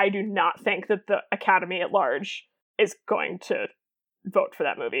it, but I do not think that the Academy at large is going to vote for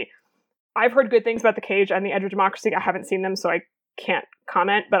that movie. I've heard good things about The Cage and The Edge of Democracy. I haven't seen them, so I can't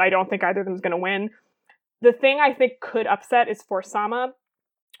comment, but I don't think either of them is going to win. The thing I think could upset is For Sama,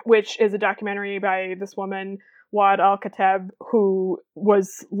 which is a documentary by this woman, Wad Al-Kateb, who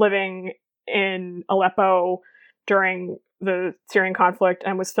was living in Aleppo during the Syrian conflict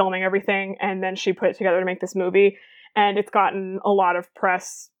and was filming everything, and then she put it together to make this movie. And it's gotten a lot of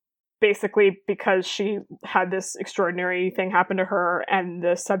press basically because she had this extraordinary thing happen to her and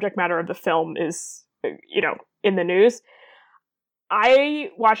the subject matter of the film is, in the news. I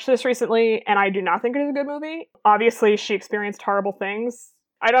watched this recently and I do not think it is a good movie. Obviously, she experienced horrible things.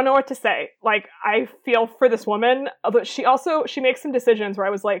 I don't know what to say. Like, I feel for this woman, but she makes some decisions where I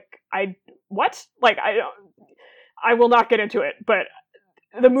was like, what? Like, I will not get into it, but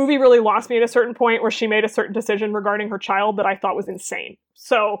the movie really lost me at a certain point where she made a certain decision regarding her child that I thought was insane.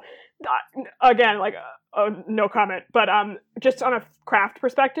 So, again, like, no comment, but just on a craft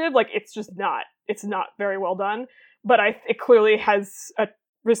perspective, like, it's not very well done, but it clearly has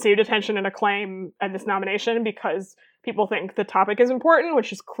received attention and acclaim and this nomination because people think the topic is important,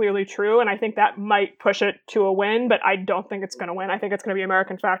 which is clearly true, and I think that might push it to a win, but I don't think it's going to win. I think it's going to be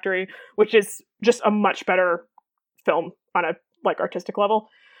American Factory, which is just a much better film on a artistic level.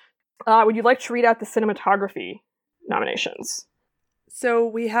 Would you like to read out the cinematography nominations? So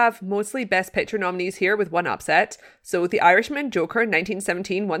we have mostly Best Picture nominees here with one upset. So The Irishman, Joker,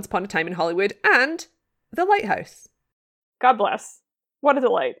 1917, Once Upon a Time in Hollywood, and The Lighthouse. God bless. What a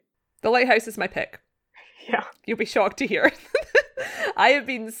delight. The Lighthouse is my pick. Yeah. You'll be shocked to hear. I have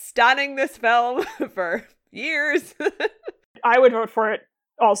been stanning this film for years. I would vote for it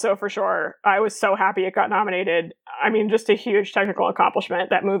also, for sure. I was so happy it got nominated. I mean, just a huge technical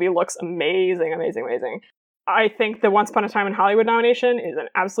accomplishment. That movie looks amazing, amazing, amazing. I think the Once Upon a Time in Hollywood nomination is an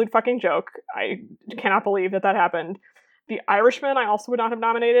absolute fucking joke. I cannot believe that happened. The Irishman, I also would not have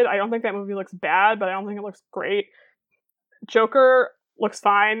nominated. I don't think that movie looks bad, but I don't think it looks great. Joker looks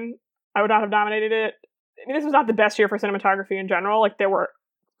fine. I would not have nominated it. I mean, this was not the best year for cinematography in general. Like, there were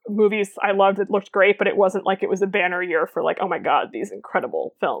movies I loved that looked great, but it wasn't like it was a banner year for like, oh my god, these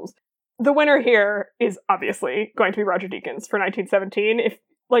incredible films. The winner here is obviously going to be Roger Deakins for 1917. If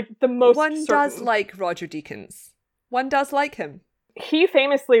like the most one does like Roger Deakins. One does like him. He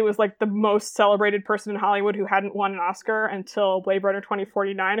famously was like the most celebrated person in Hollywood who hadn't won an Oscar until Blade Runner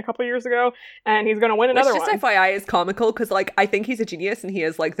 2049 a couple of years ago, and he's going to win another one. Which, just FYI, is comical because like I think he's a genius and he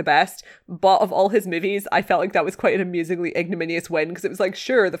is like the best, but of all his movies, I felt like that was quite an amusingly ignominious win because it was like,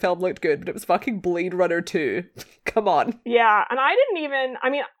 sure, the film looked good, but it was fucking Blade Runner 2. Come on. Yeah, and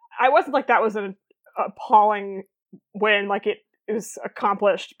I wasn't like that was an appalling win, like it was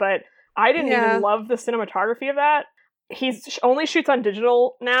accomplished, but I didn't even love the cinematography of that. He only shoots on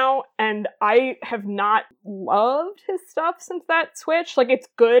digital now, and I have not loved his stuff since that switch. Like, it's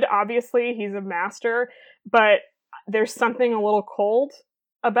good, obviously, he's a master, but there's something a little cold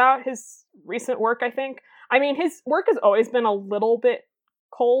about his recent work, I think. I mean, his work has always been a little bit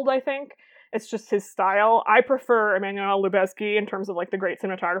cold, I think. It's just his style. I prefer Emmanuel Lubezki in terms of, like, the great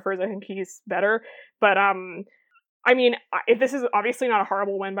cinematographers. I think he's better. But, I mean, this is obviously not a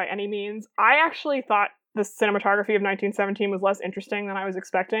horrible win by any means. I actually thought the cinematography of 1917 was less interesting than I was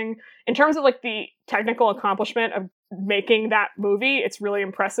expecting. In terms of like the technical accomplishment of making that movie, it's really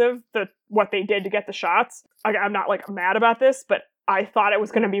impressive what they did to get the shots. I'm not like mad about this, but I thought it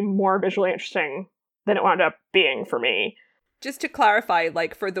was going to be more visually interesting than it wound up being for me. Just to clarify,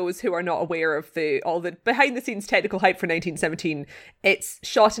 like for those who are not aware of all the behind the scenes technical hype for 1917, it's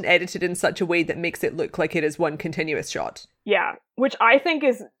shot and edited in such a way that makes it look like it is one continuous shot. Yeah, which I think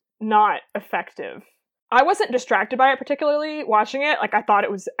is not effective. I wasn't distracted by it particularly watching it. Like I thought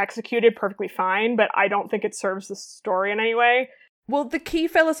it was executed perfectly fine, but I don't think it serves the story in any way. Well, the key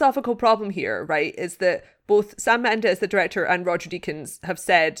philosophical problem here, right, is that both Sam Mendes, the director, and Roger Deakins have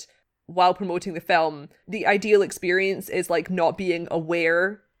said while promoting the film, the ideal experience is like not being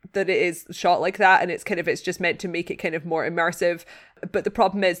aware that it is shot like that, and it's just meant to make it kind of more immersive. But the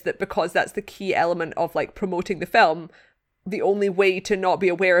problem is that because that's the key element of like promoting the film, the only way to not be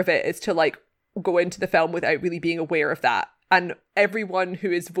aware of it is to like go into the film without really being aware of that. And everyone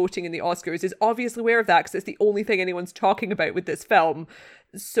who is voting in the Oscars is obviously aware of that because it's the only thing anyone's talking about with this film.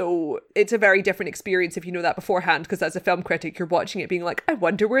 So it's a very different experience if you know that beforehand, because as a film critic, you're watching it being like, I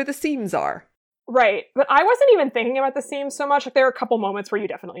wonder where the seams are. Right. But I wasn't even thinking about the seams so much. Like there are a couple moments where you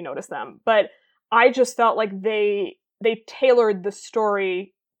definitely notice them. But I just felt like they tailored the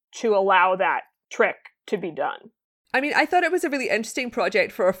story to allow that trick to be done. I mean, I thought it was a really interesting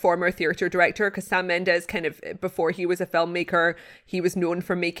project for a former theatre director, because Sam Mendes kind of, before he was a filmmaker, he was known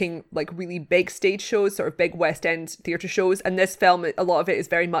for making like really big stage shows, sort of big West End theatre shows. And this film, a lot of it is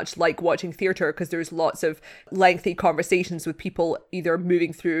very much like watching theatre, because there's lots of lengthy conversations with people either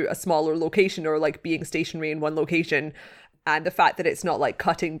moving through a smaller location or like being stationary in one location. And the fact that it's not like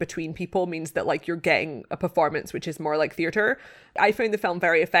cutting between people means that like you're getting a performance which is more like theatre. I found the film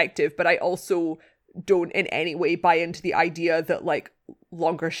very effective, but I also don't in any way buy into the idea that like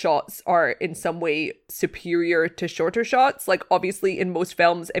longer shots are in some way superior to shorter shots. Like obviously in most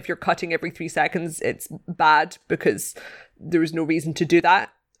films, if you're cutting every 3 seconds, it's bad because there's no reason to do that,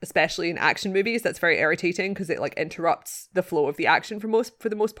 especially in action movies. That's very irritating because it like interrupts the flow of the action for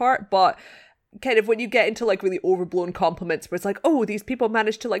the most part. But kind of when you get into like really overblown compliments where it's like, oh, these people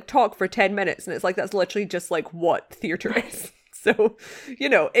managed to like talk for 10 minutes, and it's like that's literally just like what theatre is. So, you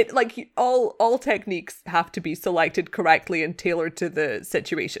know, it like all techniques have to be selected correctly and tailored to the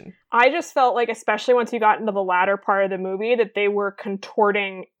situation. I just felt like, especially once you got into the latter part of the movie, that they were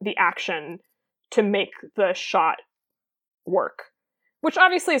contorting the action to make the shot work, which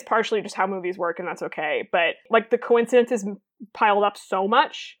obviously is partially just how movies work, and that's okay. But like the coincidences piled up so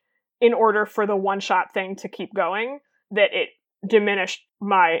much in order for the one shot thing to keep going that it diminished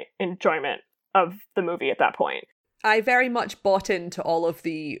my enjoyment of the movie at that point. I very much bought into all of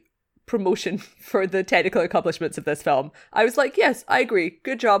the promotion for the technical accomplishments of this film. I was like, yes, I agree.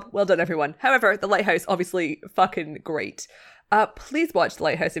 Good job. Well done, everyone. However, The Lighthouse, obviously fucking great. Please watch The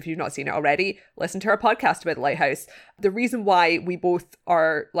Lighthouse if you've not seen it already. Listen to our podcast about The Lighthouse. The reason why we both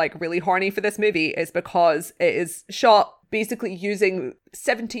are like really horny for this movie is because it is shot basically using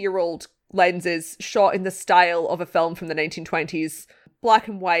 70-year-old lenses, shot in the style of a film from the 1920s, black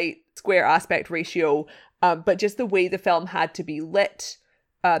and white, square aspect ratio. But just the way the film had to be lit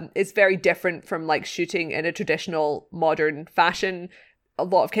is very different from like shooting in a traditional modern fashion. A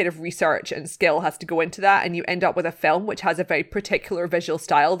lot of kind of research and skill has to go into that, and you end up with a film which has a very particular visual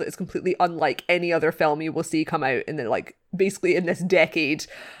style that is completely unlike any other film you will see come out in the like basically in this decade.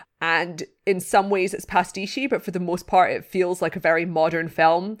 And in some ways it's pastiche, but for the most part it feels like a very modern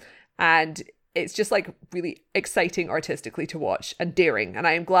film, and it's just like really exciting artistically to watch and daring. And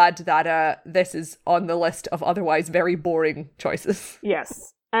I am glad that this is on the list of otherwise very boring choices.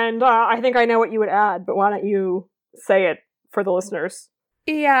 Yes. And I think I know what you would add, but why don't you say it for the listeners?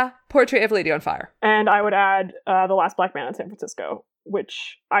 Yeah, Portrait of a Lady on Fire. And I would add The Last Black Man in San Francisco,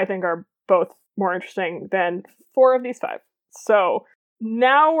 which I think are both more interesting than 4 of these 5. So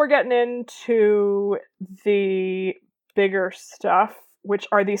now we're getting into the bigger stuff, which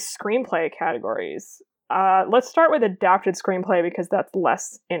are these screenplay categories. Let's start with adapted screenplay because that's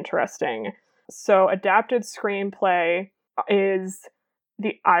less interesting. So adapted screenplay is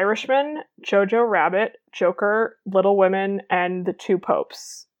The Irishman, Jojo Rabbit, Joker, Little Women, and The Two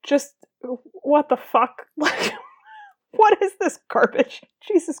Popes. Just, what the fuck? Like, what is this garbage?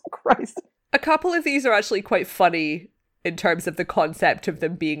 Jesus Christ. A couple of these are actually quite funny in terms of the concept of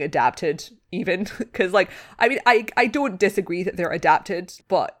them being adapted, even. Because, like, I mean, I don't disagree that they're adapted,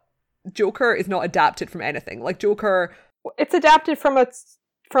 but Joker is not adapted from anything. Like, Joker... It's adapted from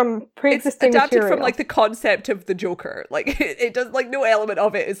pre-existing It's adapted material. from, like, the concept of the Joker. Like, it does, like, no element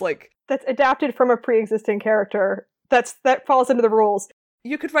of it is, like... That's adapted from a pre-existing character. That falls into the rules.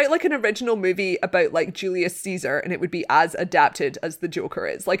 You could write like an original movie about like Julius Caesar and it would be as adapted as the Joker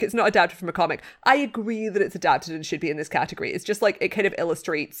is. Like it's not adapted from a comic. I agree that it's adapted and should be in this category. It's just like it kind of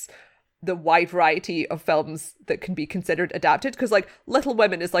illustrates the wide variety of films that can be considered adapted, because like Little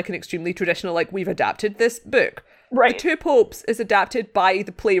Women is like an extremely traditional, like we've adapted this book. Right. The Two Popes is adapted by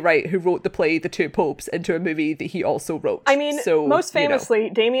the playwright who wrote the play The Two Popes into a movie that he also wrote. I mean, so, most famously,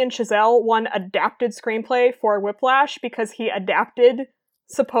 Damien Chazelle won adapted screenplay for Whiplash because he adapted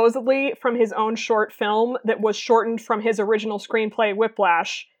supposedly from his own short film that was shortened from his original screenplay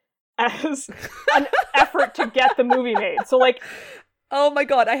Whiplash as an effort to get the movie made. So like, oh my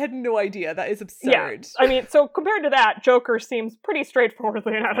god, I had no idea. That is absurd. yeah, I mean, so compared to that, Joker seems pretty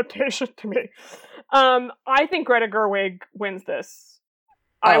straightforwardly an adaptation to me. I think Greta Gerwig wins this.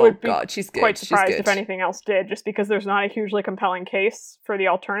 I would be she's good. quite surprised if anything else did, just because there's not a hugely compelling case for the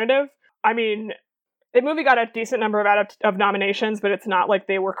alternative. I mean, the movie got a decent number of nominations, but it's not like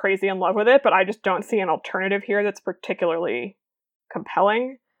they were crazy in love with it, but I just don't see an alternative here that's particularly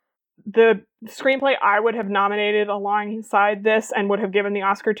compelling. The screenplay I would have nominated alongside this and would have given the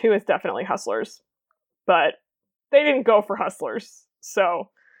Oscar to is definitely Hustlers. But they didn't go for Hustlers. So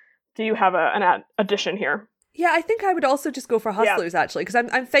do you have an addition here? Yeah, I think I would also just go for Hustlers, actually, because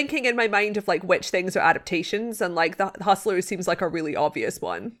I'm thinking in my mind of like which things are adaptations, and like the Hustlers seems like a really obvious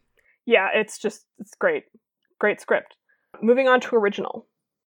one. Yeah, it's great. Great script. Moving on to original.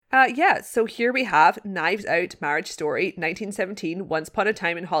 So here we have Knives Out, Marriage Story, 1917, Once Upon a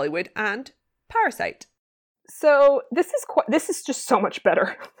Time in Hollywood, and Parasite. So this is just so much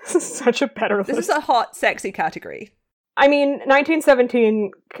better. This is such a better list. This is a hot, sexy category. I mean,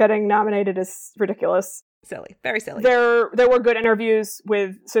 1917 getting nominated is ridiculous. Silly. Very silly. There were good interviews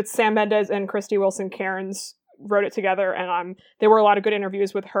so it's Sam Mendes and Christy Wilson Cairns wrote it together, and there were a lot of good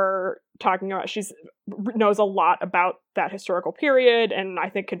interviews with her talking about she knows a lot about that historical period, and I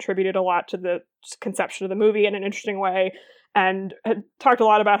think contributed a lot to the conception of the movie in an interesting way, and had talked a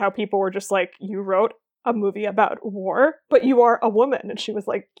lot about how people were just like, you wrote a movie about war, but you are a woman. And she was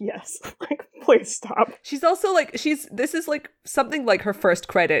like, yes, like, please stop. She's also like, this is like something like her first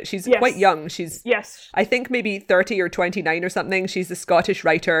credit. She's quite young. She's, I think maybe 30 or 29 or something. She's a Scottish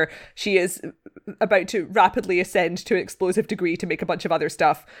writer. She is about to rapidly ascend to an explosive degree to make a bunch of other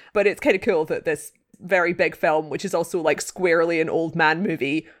stuff. But it's kind of cool that this very big film, which is also like squarely an old man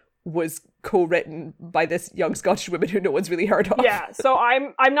movie, was co-written by this young Scottish woman who no one's really heard of. Yeah, so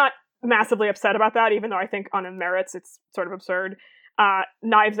I'm not massively upset about that, even though I think on merits it's sort of absurd.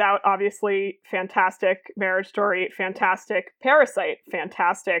 Knives Out, obviously fantastic. Marriage Story, fantastic. Parasite,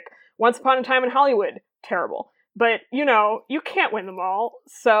 fantastic. Once Upon a Time in Hollywood, terrible. But, you know, you can't win them all.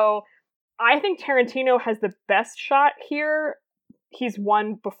 So I think Tarantino has the best shot here. He's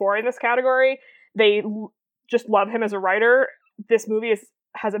won before in this category. They just love him as a writer. This movie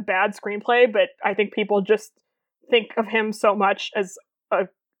has a bad screenplay, but I think people just think of him so much as a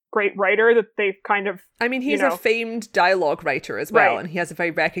great writer that they've kind of, I mean, he's a famed dialogue writer as well, and he has a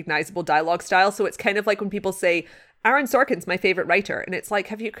very recognizable dialogue style. So it's kind of like when people say, Aaron Sorkin's my favorite writer, and it's like,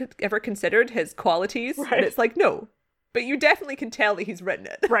 have you ever considered his qualities? Right. And it's like, no, but you definitely can tell that he's written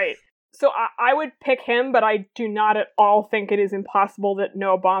it. Right. So I would pick him, but I do not at all think it is impossible that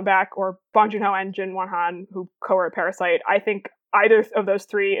Noah Baumbach or Bong Joon-ho and Jin Won-han, who co-wrote Parasite, I think either of those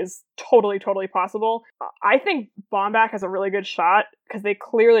three is totally, totally possible. I think Baumbach has a really good shot because they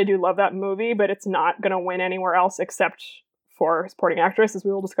clearly do love that movie, but it's not going to win anywhere else except for supporting actress, as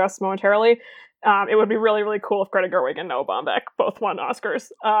we will discuss momentarily. It would be really, really cool if Greta Gerwig and Noah Baumbach both won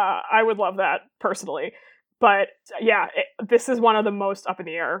Oscars. I would love that personally. But yeah, this is one of the most up in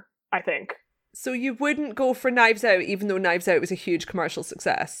the air, I think. So you wouldn't go for Knives Out, even though Knives Out was a huge commercial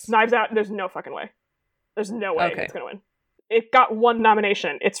success? Knives Out, there's no fucking way. There's no way it's going to win. It got one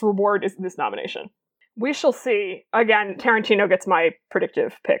nomination. Its reward is this nomination. We shall see. Again, Tarantino gets my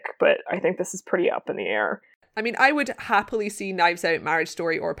predictive pick, but I think this is pretty up in the air. I mean, I would happily see Knives Out, Marriage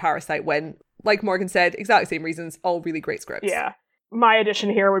Story, or Parasite win. Like Morgan said, exact same reasons, all really great scripts. Yeah. My addition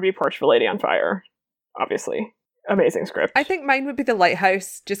here would be Portrait of a Lady on Fire. Obviously. Amazing script. I think mine would be The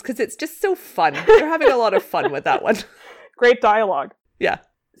Lighthouse, just because it's just so fun. We're having a lot of fun with that one. Great dialogue. Yeah.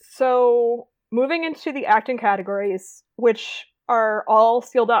 So, moving into the acting categories, which are all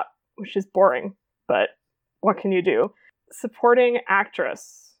sealed up, which is boring, but what can you do? Supporting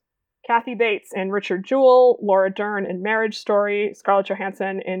actress. Kathy Bates in Richard Jewell, Laura Dern in Marriage Story, Scarlett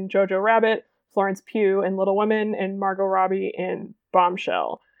Johansson in Jojo Rabbit, Florence Pugh in Little Women, and Margot Robbie in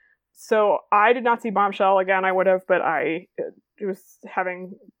Bombshell. So I did not see Bombshell. Again, I would have, but I was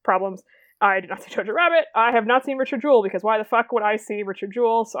having problems. I did not see Jojo Rabbit. I have not seen Richard Jewell, because why the fuck would I see Richard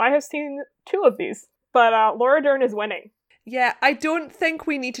Jewell? So I have seen two of these. But Laura Dern is winning. Yeah, I don't think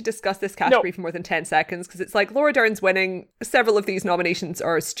we need to discuss this category for more than 10 seconds because it's like Laura Dern's winning. Several of these nominations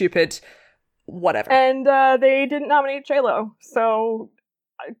are stupid. Whatever. And they didn't nominate J-Lo, so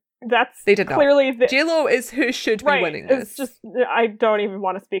that's they did not. Clearly J-Lo is who should be winning this. It's just, I don't even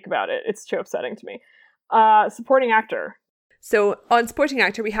want to speak about it. It's too upsetting to me. Supporting actor. So on supporting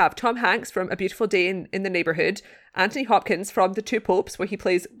actor, we have Tom Hanks from A Beautiful Day in the Neighborhood, Anthony Hopkins from The Two Popes, where he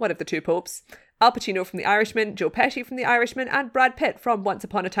plays one of the two popes, Al Pacino from The Irishman, Joe Pesci from The Irishman, and Brad Pitt from Once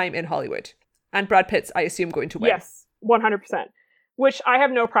Upon a Time in Hollywood. And Brad Pitt's, I assume, going to win. Yes, 100%. Which I have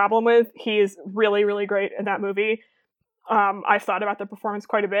no problem with. He is really, really great in that movie. I've thought about the performance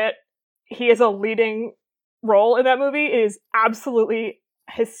quite a bit. He is a leading role in that movie. It is absolutely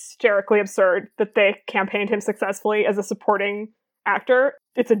hysterically absurd that they campaigned him successfully as a supporting actor.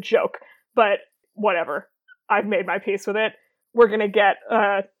 It's a joke, but whatever. I've made my peace with it. We're going to get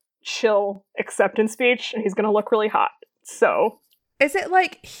a chill acceptance speech, and he's going to look really hot. So... Is it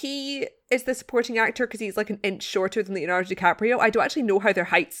like he is the supporting actor because he's like an inch shorter than Leonardo DiCaprio? I don't actually know how their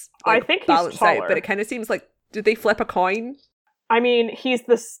heights I think he's balance taller. out, but it kind of seems like, did they flip a coin? I mean, he's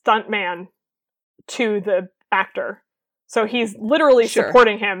the stunt man to the actor. So he's literally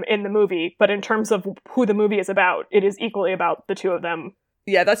supporting him in the movie, but in terms of who the movie is about, it is equally about the two of them.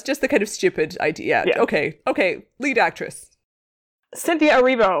 Yeah, that's just the kind of stupid idea. Yeah. Okay, lead actress. Cynthia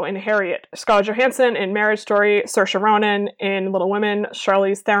Erivo in Harriet, Scarlett Johansson in Marriage Story, Saoirse Ronan in Little Women,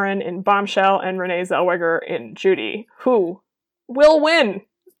 Charlize Theron in Bombshell, and Renee Zellweger in Judy. Who will win?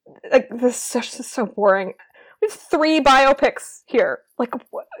 Like, this is so boring. We have 3 biopics here. Like,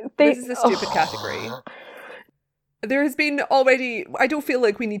 this is a stupid category. There has been already, I don't feel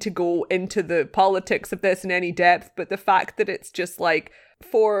like we need to go into the politics of this in any depth, but the fact that it's just like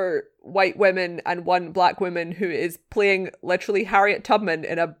 4 white women and 1 black woman who is playing literally Harriet Tubman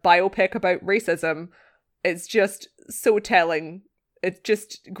in a biopic about racism is just so telling. It's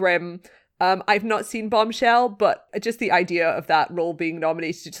just grim. I've not seen Bombshell, but just the idea of that role being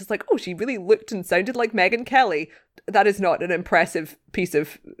nominated, it's just like, oh, she really looked and sounded like Megyn Kelly. That is not an impressive piece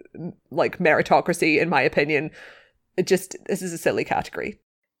of like meritocracy, in my opinion. This is a silly category.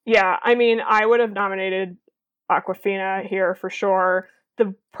 Yeah, I mean, I would have nominated Awkwafina here for sure.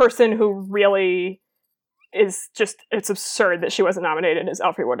 The person who really is just, it's absurd that she wasn't nominated is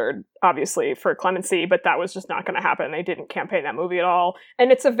Alfre Woodard, obviously, for Clemency, but that was just not going to happen. They didn't campaign that movie at all.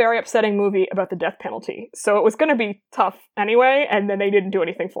 And it's a very upsetting movie about the death penalty. So it was going to be tough anyway, and then they didn't do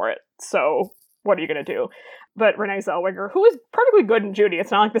anything for it. So what are you going to do? But Renee Zellweger, who is perfectly good in Judy,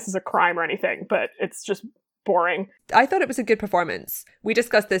 it's not like this is a crime or anything, but it's just boring. I thought it was a good performance. We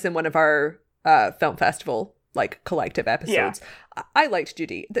discussed this in one of our film festival like collective episodes. Yeah. I liked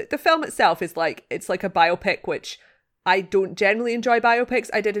Judy. The film itself is like, it's like a biopic, which I don't generally enjoy biopics.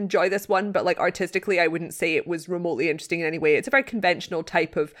 I did enjoy this one, but like artistically, I wouldn't say it was remotely interesting in any way. It's a very conventional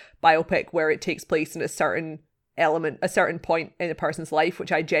type of biopic where it takes place in a certain element, a certain point in a person's life,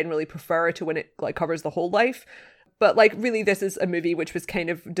 which I generally prefer to when it like covers the whole life. But like, really, this is a movie which was kind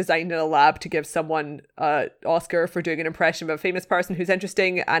of designed in a lab to give someone an Oscar for doing an impression of a famous person who's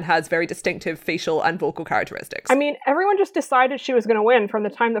interesting and has very distinctive facial and vocal characteristics. I mean, everyone just decided she was going to win from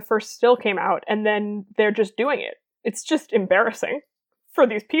the time the first still came out, and then they're just doing it. It's just embarrassing for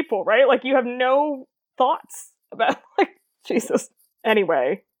these people, right? Like, you have no thoughts about, like, Jesus.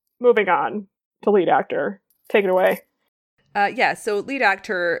 Anyway, moving on to lead actor. Take it away. So lead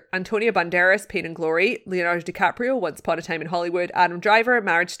actor Antonio Banderas, Pain and Glory, Leonardo DiCaprio, Once Upon a Time in Hollywood, Adam Driver,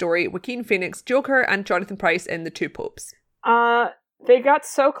 Marriage Story, Joaquin Phoenix, Joker, and Jonathan Pryce in The Two Popes. They got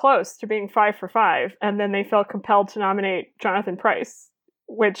so close to being 5 for 5, and then they felt compelled to nominate Jonathan Pryce,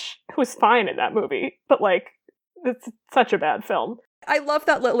 which was fine in that movie, but like, it's such a bad film. I love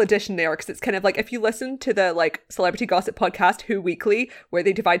that little addition there because it's kind of like if you listen to the like celebrity gossip podcast Who Weekly, where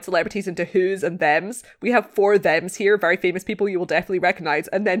they divide celebrities into who's and thems. We have 4 thems here, very famous people you will definitely recognize,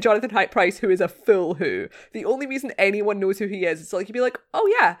 and then Jonathan Pryce, who is a full who. The only reason anyone knows who he is like you'd be like, oh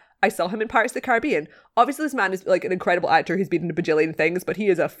yeah, I saw him in Pirates of the Caribbean. Obviously, this man is like an incredible actor who's been in a bajillion things, but he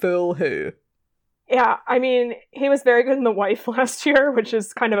is a full who. Yeah, I mean, he was very good in The Wife last year, which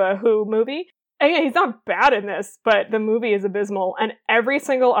is kind of a Who movie. And yeah, he's not bad in this, but the movie is abysmal. And every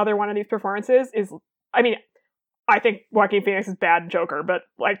single other one of these performances is, I mean, I think Joaquin Phoenix is bad in Joker, but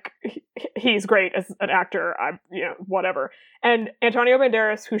like, he's great as an actor, whatever. And Antonio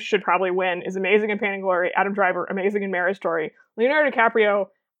Banderas, who should probably win, is amazing in Pain and Glory. Adam Driver, amazing in Marriage Story. Leonardo DiCaprio,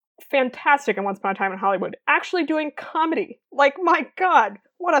 fantastic in Once Upon a Time in Hollywood, actually doing comedy. Like, my God,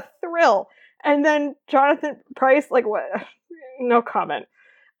 what a thrill. And then Jonathan Pryce, like, what? No comment.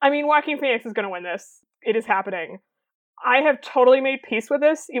 I mean, Joaquin Phoenix is going to win this. It is happening. I have totally made peace with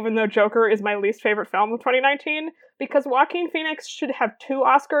this, even though Joker is my least favorite film of 2019, because Joaquin Phoenix should have 2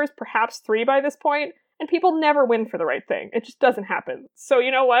 Oscars, perhaps 3 by this point, and people never win for the right thing. It just doesn't happen. So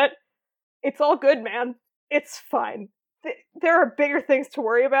you know what? It's all good, man. It's fine. There are bigger things to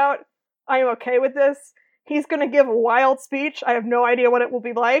worry about. I am okay with this. He's going to give a wild speech. I have no idea what it will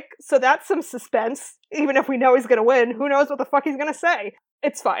be like. So that's some suspense. Even if we know he's going to win, who knows what the fuck he's going to say?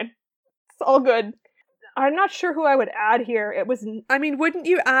 It's fine. It's all good. I'm not sure who I would add here. I mean, wouldn't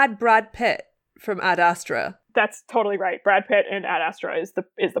you add Brad Pitt from Ad Astra? That's totally right. Brad Pitt and Ad Astra is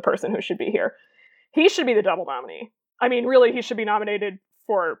the person who should be here. He should be the double nominee. I mean, really, he should be nominated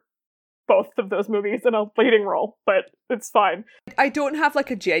for both of those movies in a leading role, but it's fine. I don't have like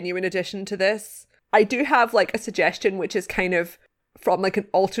a genuine addition to this. I do have like a suggestion, which is kind of from like an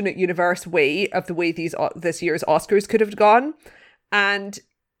alternate universe way of the way this year's Oscars could have gone. And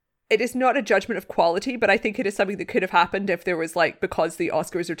it is not a judgment of quality, but I think it is something that could have happened if there was like, because the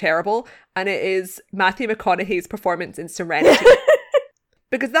Oscars are terrible. And it is Matthew McConaughey's performance in Serenity.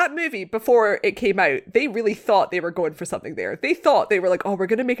 Because that movie, before it came out, they really thought they were going for something there. They thought they were like, oh, we're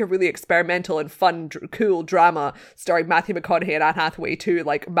going to make a really experimental and fun, cool drama starring Matthew McConaughey and Anne Hathaway, 2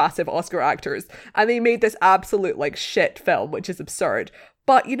 like massive Oscar actors. And they made this absolute like shit film, which is absurd.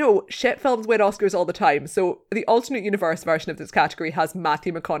 But, you know, shit films win Oscars all the time. So the alternate universe version of this category has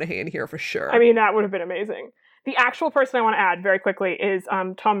Matthew McConaughey in here for sure. I mean, that would have been amazing. The actual person I want to add very quickly is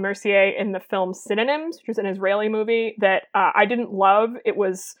Tom Mercier in the film Synonyms, which is an Israeli movie that I didn't love. It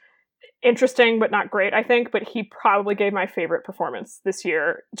was interesting, but not great, I think. But he probably gave my favorite performance this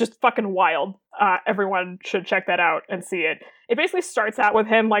year. Just fucking wild. Everyone should check that out and see it. It basically starts out with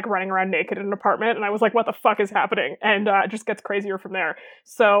him like running around naked in an apartment. And I was like, what the fuck is happening? And it just gets crazier from there.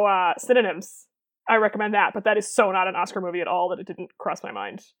 So Synonyms, I recommend that. But that is so not an Oscar movie at all that it didn't cross my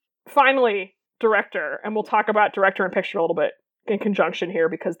mind. Finally, director, and we'll talk about director and picture a little bit in conjunction here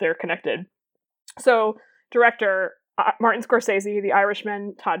because they're connected. So, director, Martin Scorsese, The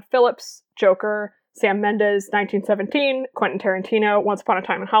Irishman, Todd Phillips, Joker, Sam Mendes, 1917, Quentin Tarantino, Once Upon a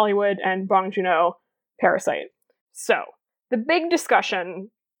Time in Hollywood, and Bong Joon-ho, Parasite. So, the big discussion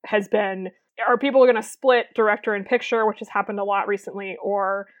has been, are people going to split director and picture, which has happened a lot recently,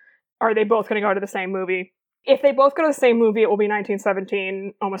 or are they both going to go to the same movie? If they both go to the same movie, it will be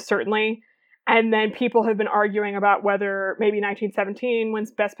 1917, almost certainly. And then people have been arguing about whether maybe 1917 wins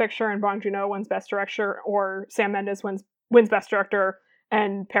Best Picture and Bong Joon-ho wins Best Director, or Sam Mendes wins Best Director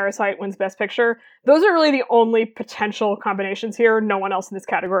and Parasite wins Best Picture. Those are really the only potential combinations here. No one else in this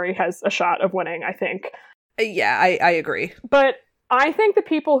category has a shot of winning, I think. Yeah, I agree. But I think the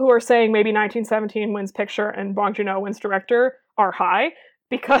people who are saying maybe 1917 wins Picture and Bong Joon-ho wins Director are high,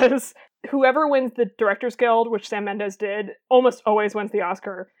 because whoever wins the Directors Guild, which Sam Mendes did, almost always wins the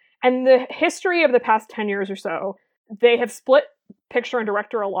Oscar. And the history of the past 10 years or so, they have split picture and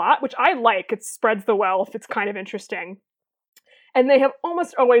director a lot, which I like. It spreads the wealth. It's kind of interesting. And they have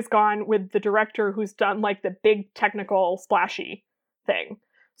almost always gone with the director who's done like the big technical splashy thing.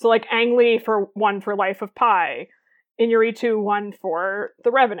 So like Ang Lee won for Life of Pi, Iñárritu won for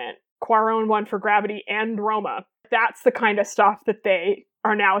The Revenant, Cuarón won for Gravity and Roma. That's the kind of stuff that they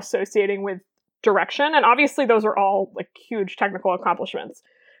are now associating with direction. And obviously those are all like huge technical accomplishments.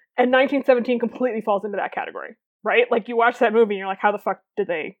 And 1917 completely falls into that category, right? Like you watch that movie and you're like, how the fuck did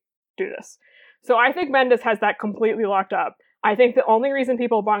they do this? So I think Mendes has that completely locked up. I think the only reason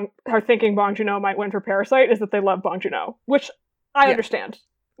people are thinking Bong Joon-ho might win for Parasite is that they love Bong Joon-ho, which I understand.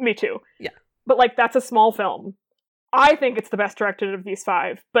 Me too. Yeah. But like, that's a small film. I think it's the best directed of these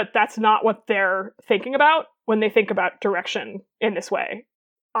 5, but that's not what they're thinking about when they think about direction in this way.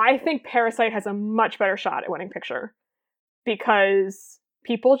 I think Parasite has a much better shot at winning picture because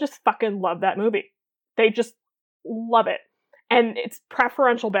people just fucking love that movie. They just love it. And it's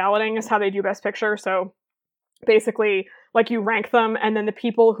preferential balloting is how they do Best Picture. So basically, like you rank them, and then the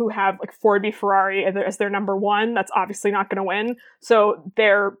people who have like Ford v Ferrari as their number 1, that's obviously not going to win. So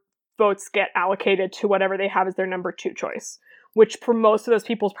their votes get allocated to whatever they have as their number 2 choice, which for most of those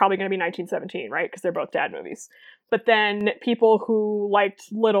people is probably going to be 1917, right? Because they're both dad movies. But then people who liked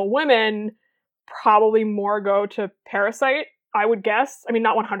Little Women probably more go to Parasite, I would guess. I mean,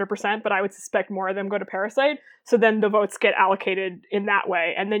 not 100%, but I would suspect more of them go to Parasite. So then the votes get allocated in that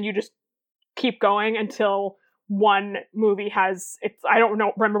way. And then you just keep going until one movie has, I don't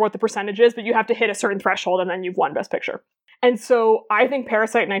remember what the percentage is, but you have to hit a certain threshold and then you've won Best Picture. And so I think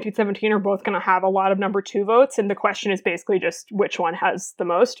Parasite and 1917 are both going to have a lot of number 2 votes. And the question is basically just which one has the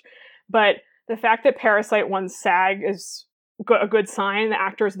most. But the fact that Parasite won SAG is a good sign. The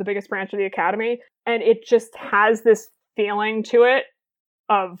actor is the biggest branch of the Academy. And it just has this feeling to it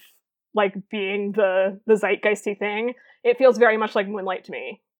of like being the zeitgeisty thing. It feels very much like Moonlight to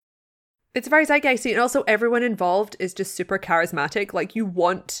me. It's very zeitgeisty, and also everyone involved is just super charismatic. Like, you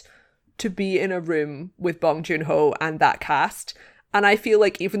want to be in a room with Bong Joon-ho and that cast. And I feel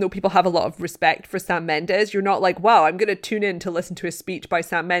like even though people have a lot of respect for Sam Mendes, you're not like, wow, I'm going to tune in to listen to a speech by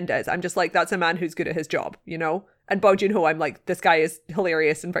Sam Mendes. I'm just like, that's a man who's good at his job, you know? And Bong Joon-ho, I'm like, this guy is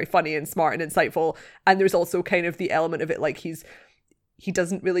hilarious and very funny and smart and insightful. And there's also kind of the element of it, like, he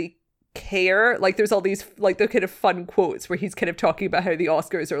doesn't really care. Like, there's all these, like, the kind of fun quotes where he's kind of talking about how the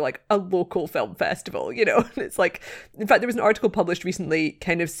Oscars are like a local film festival, you know? And it's like, in fact, there was an article published recently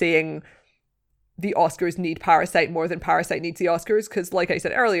kind of saying the Oscars need Parasite more than Parasite needs the Oscars, because like I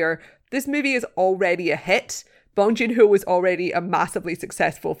said earlier, this movie is already a hit. Bong Joon-ho was already a massively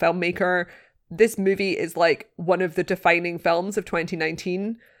successful filmmaker. This movie is like one of the defining films of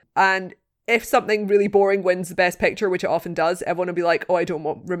 2019. And if something really boring wins the Best Picture, which it often does, everyone will be like, oh, I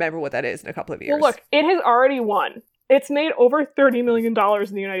don't remember what that is in a couple of years. Well, look, it has already won. It's made over $30 million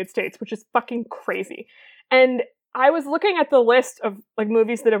in the United States, which is fucking crazy. And I was looking at the list of like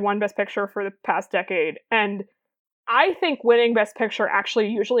movies that have won Best Picture for the past decade, and I think winning Best Picture actually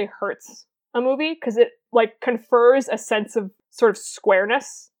usually hurts a movie because it like confers a sense of sort of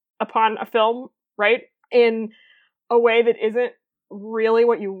squareness upon a film, right? In a way that isn't really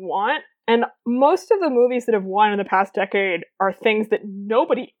what you want. And most of the movies that have won in the past decade are things that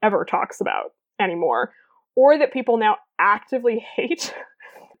nobody ever talks about anymore, or that people now actively hate.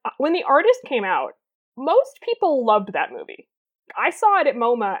 When The Artist came out, most people loved that movie. I saw it at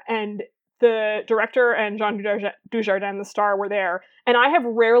MoMA, and the director and Jean Dujardin, the star, were there. And I have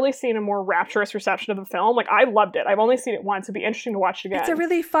rarely seen a more rapturous reception of the film. Like, I loved it. I've only seen it once. It'd be interesting to watch it again. It's a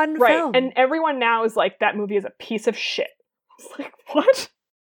really fun right. film. And everyone now is like, that movie is a piece of shit. It's like, what?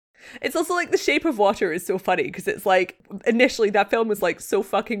 It's also like The Shape of Water is so funny because it's like, initially that film was like so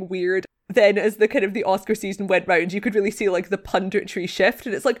fucking weird. Then as the kind of the Oscar season went round, you could really see like the punditry shift.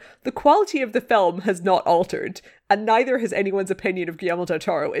 And it's like the quality of the film has not altered. And neither has anyone's opinion of Guillermo del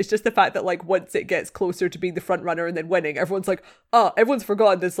Toro. It's just the fact that like once it gets closer to being the front runner and then winning, everyone's like, oh, everyone's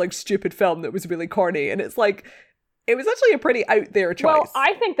forgotten this like stupid film that was really corny. And it's like, it was actually a pretty out there choice. Well,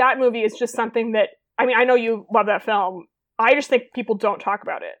 I think that movie is just something that, I mean, I know you love that film. I just think people don't talk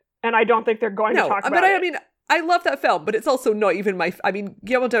about it. And I don't think they're going to talk about it. I mean, I love that film, but it's also not even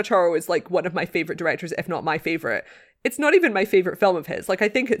Guillermo del Toro is like one of my favorite directors, if not my favorite. It's not even my favorite film of his. Like, I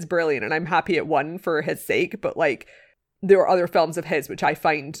think it's brilliant and I'm happy it won for his sake, but like, there are other films of his which I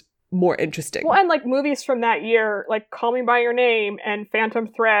find more interesting. Well, and like movies from that year, like Call Me By Your Name and Phantom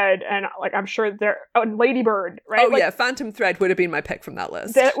Thread, and like I'm sure and Lady Bird, right? Oh like, yeah, Phantom Thread would have been my pick from that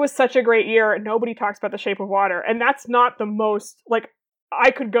list. That was such a great year. Nobody talks about The Shape of Water, and that's not the most, like,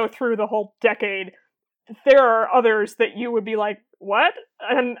 I could go through the whole decade. There are others that you would be like, what?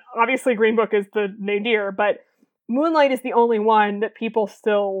 And obviously Green Book is the nadir, but Moonlight is the only one that people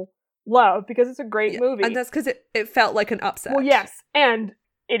still love because it's a great movie. And that's because it felt like an upset. Well, yes, and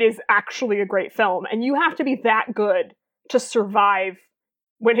it is actually a great film, and you have to be that good to survive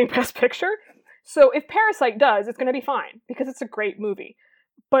winning Best Picture. So if Parasite does, it's going to be fine because it's a great movie.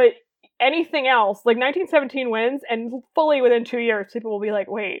 But anything else, like 1917 wins, and fully within 2 years, people will be like,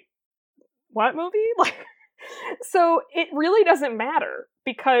 wait, what movie? Like, so it really doesn't matter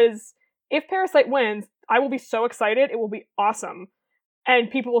because if Parasite wins, I will be so excited. It will be awesome.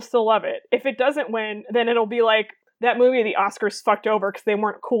 And people will still love it. If it doesn't win, then it'll be like that movie the Oscars fucked over because they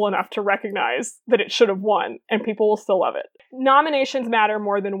weren't cool enough to recognize that it should have won, and people will still love it. Nominations matter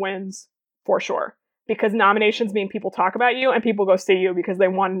more than wins, for sure. Because nominations mean people talk about you and people go see you because they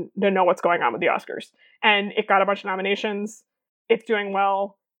want to know what's going on with the Oscars. And it got a bunch of nominations. It's doing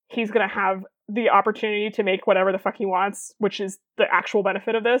well. He's going to have the opportunity to make whatever the fuck he wants, which is the actual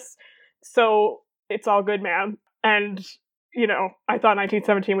benefit of this. So it's all good, man. And, you know, I thought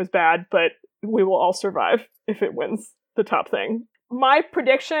 1917 was bad, but we will all survive if it wins the top thing. My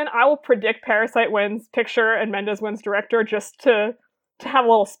prediction, I will predict Parasite wins picture and Mendes wins director just to have a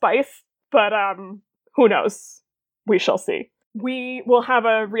little spice. But who knows? We shall see. We will have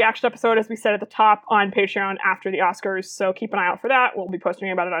a reaction episode, as we said at the top, on Patreon after the Oscars, so keep an eye out for that. We'll be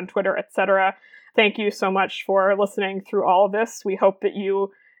posting about it on Twitter, etc. Thank you so much for listening through all of this. We hope that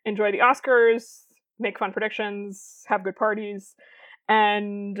you enjoy the Oscars, make fun predictions, have good parties,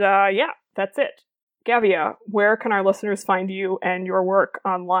 and yeah, that's it. Gavia, where can our listeners find you and your work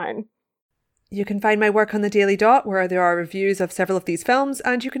online? You can find my work on the Daily Dot, where there are reviews of several of these films,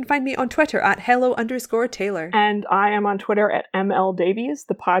 and you can find me on Twitter at hello_Taylor. And I am on Twitter at ML Davies.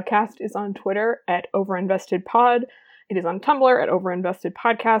 The podcast is on Twitter at OverinvestedPod. It is on Tumblr at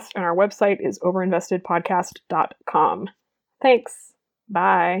OverinvestedPodcast, and our website is overinvestedpodcast.com. Thanks.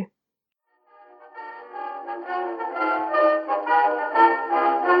 Bye.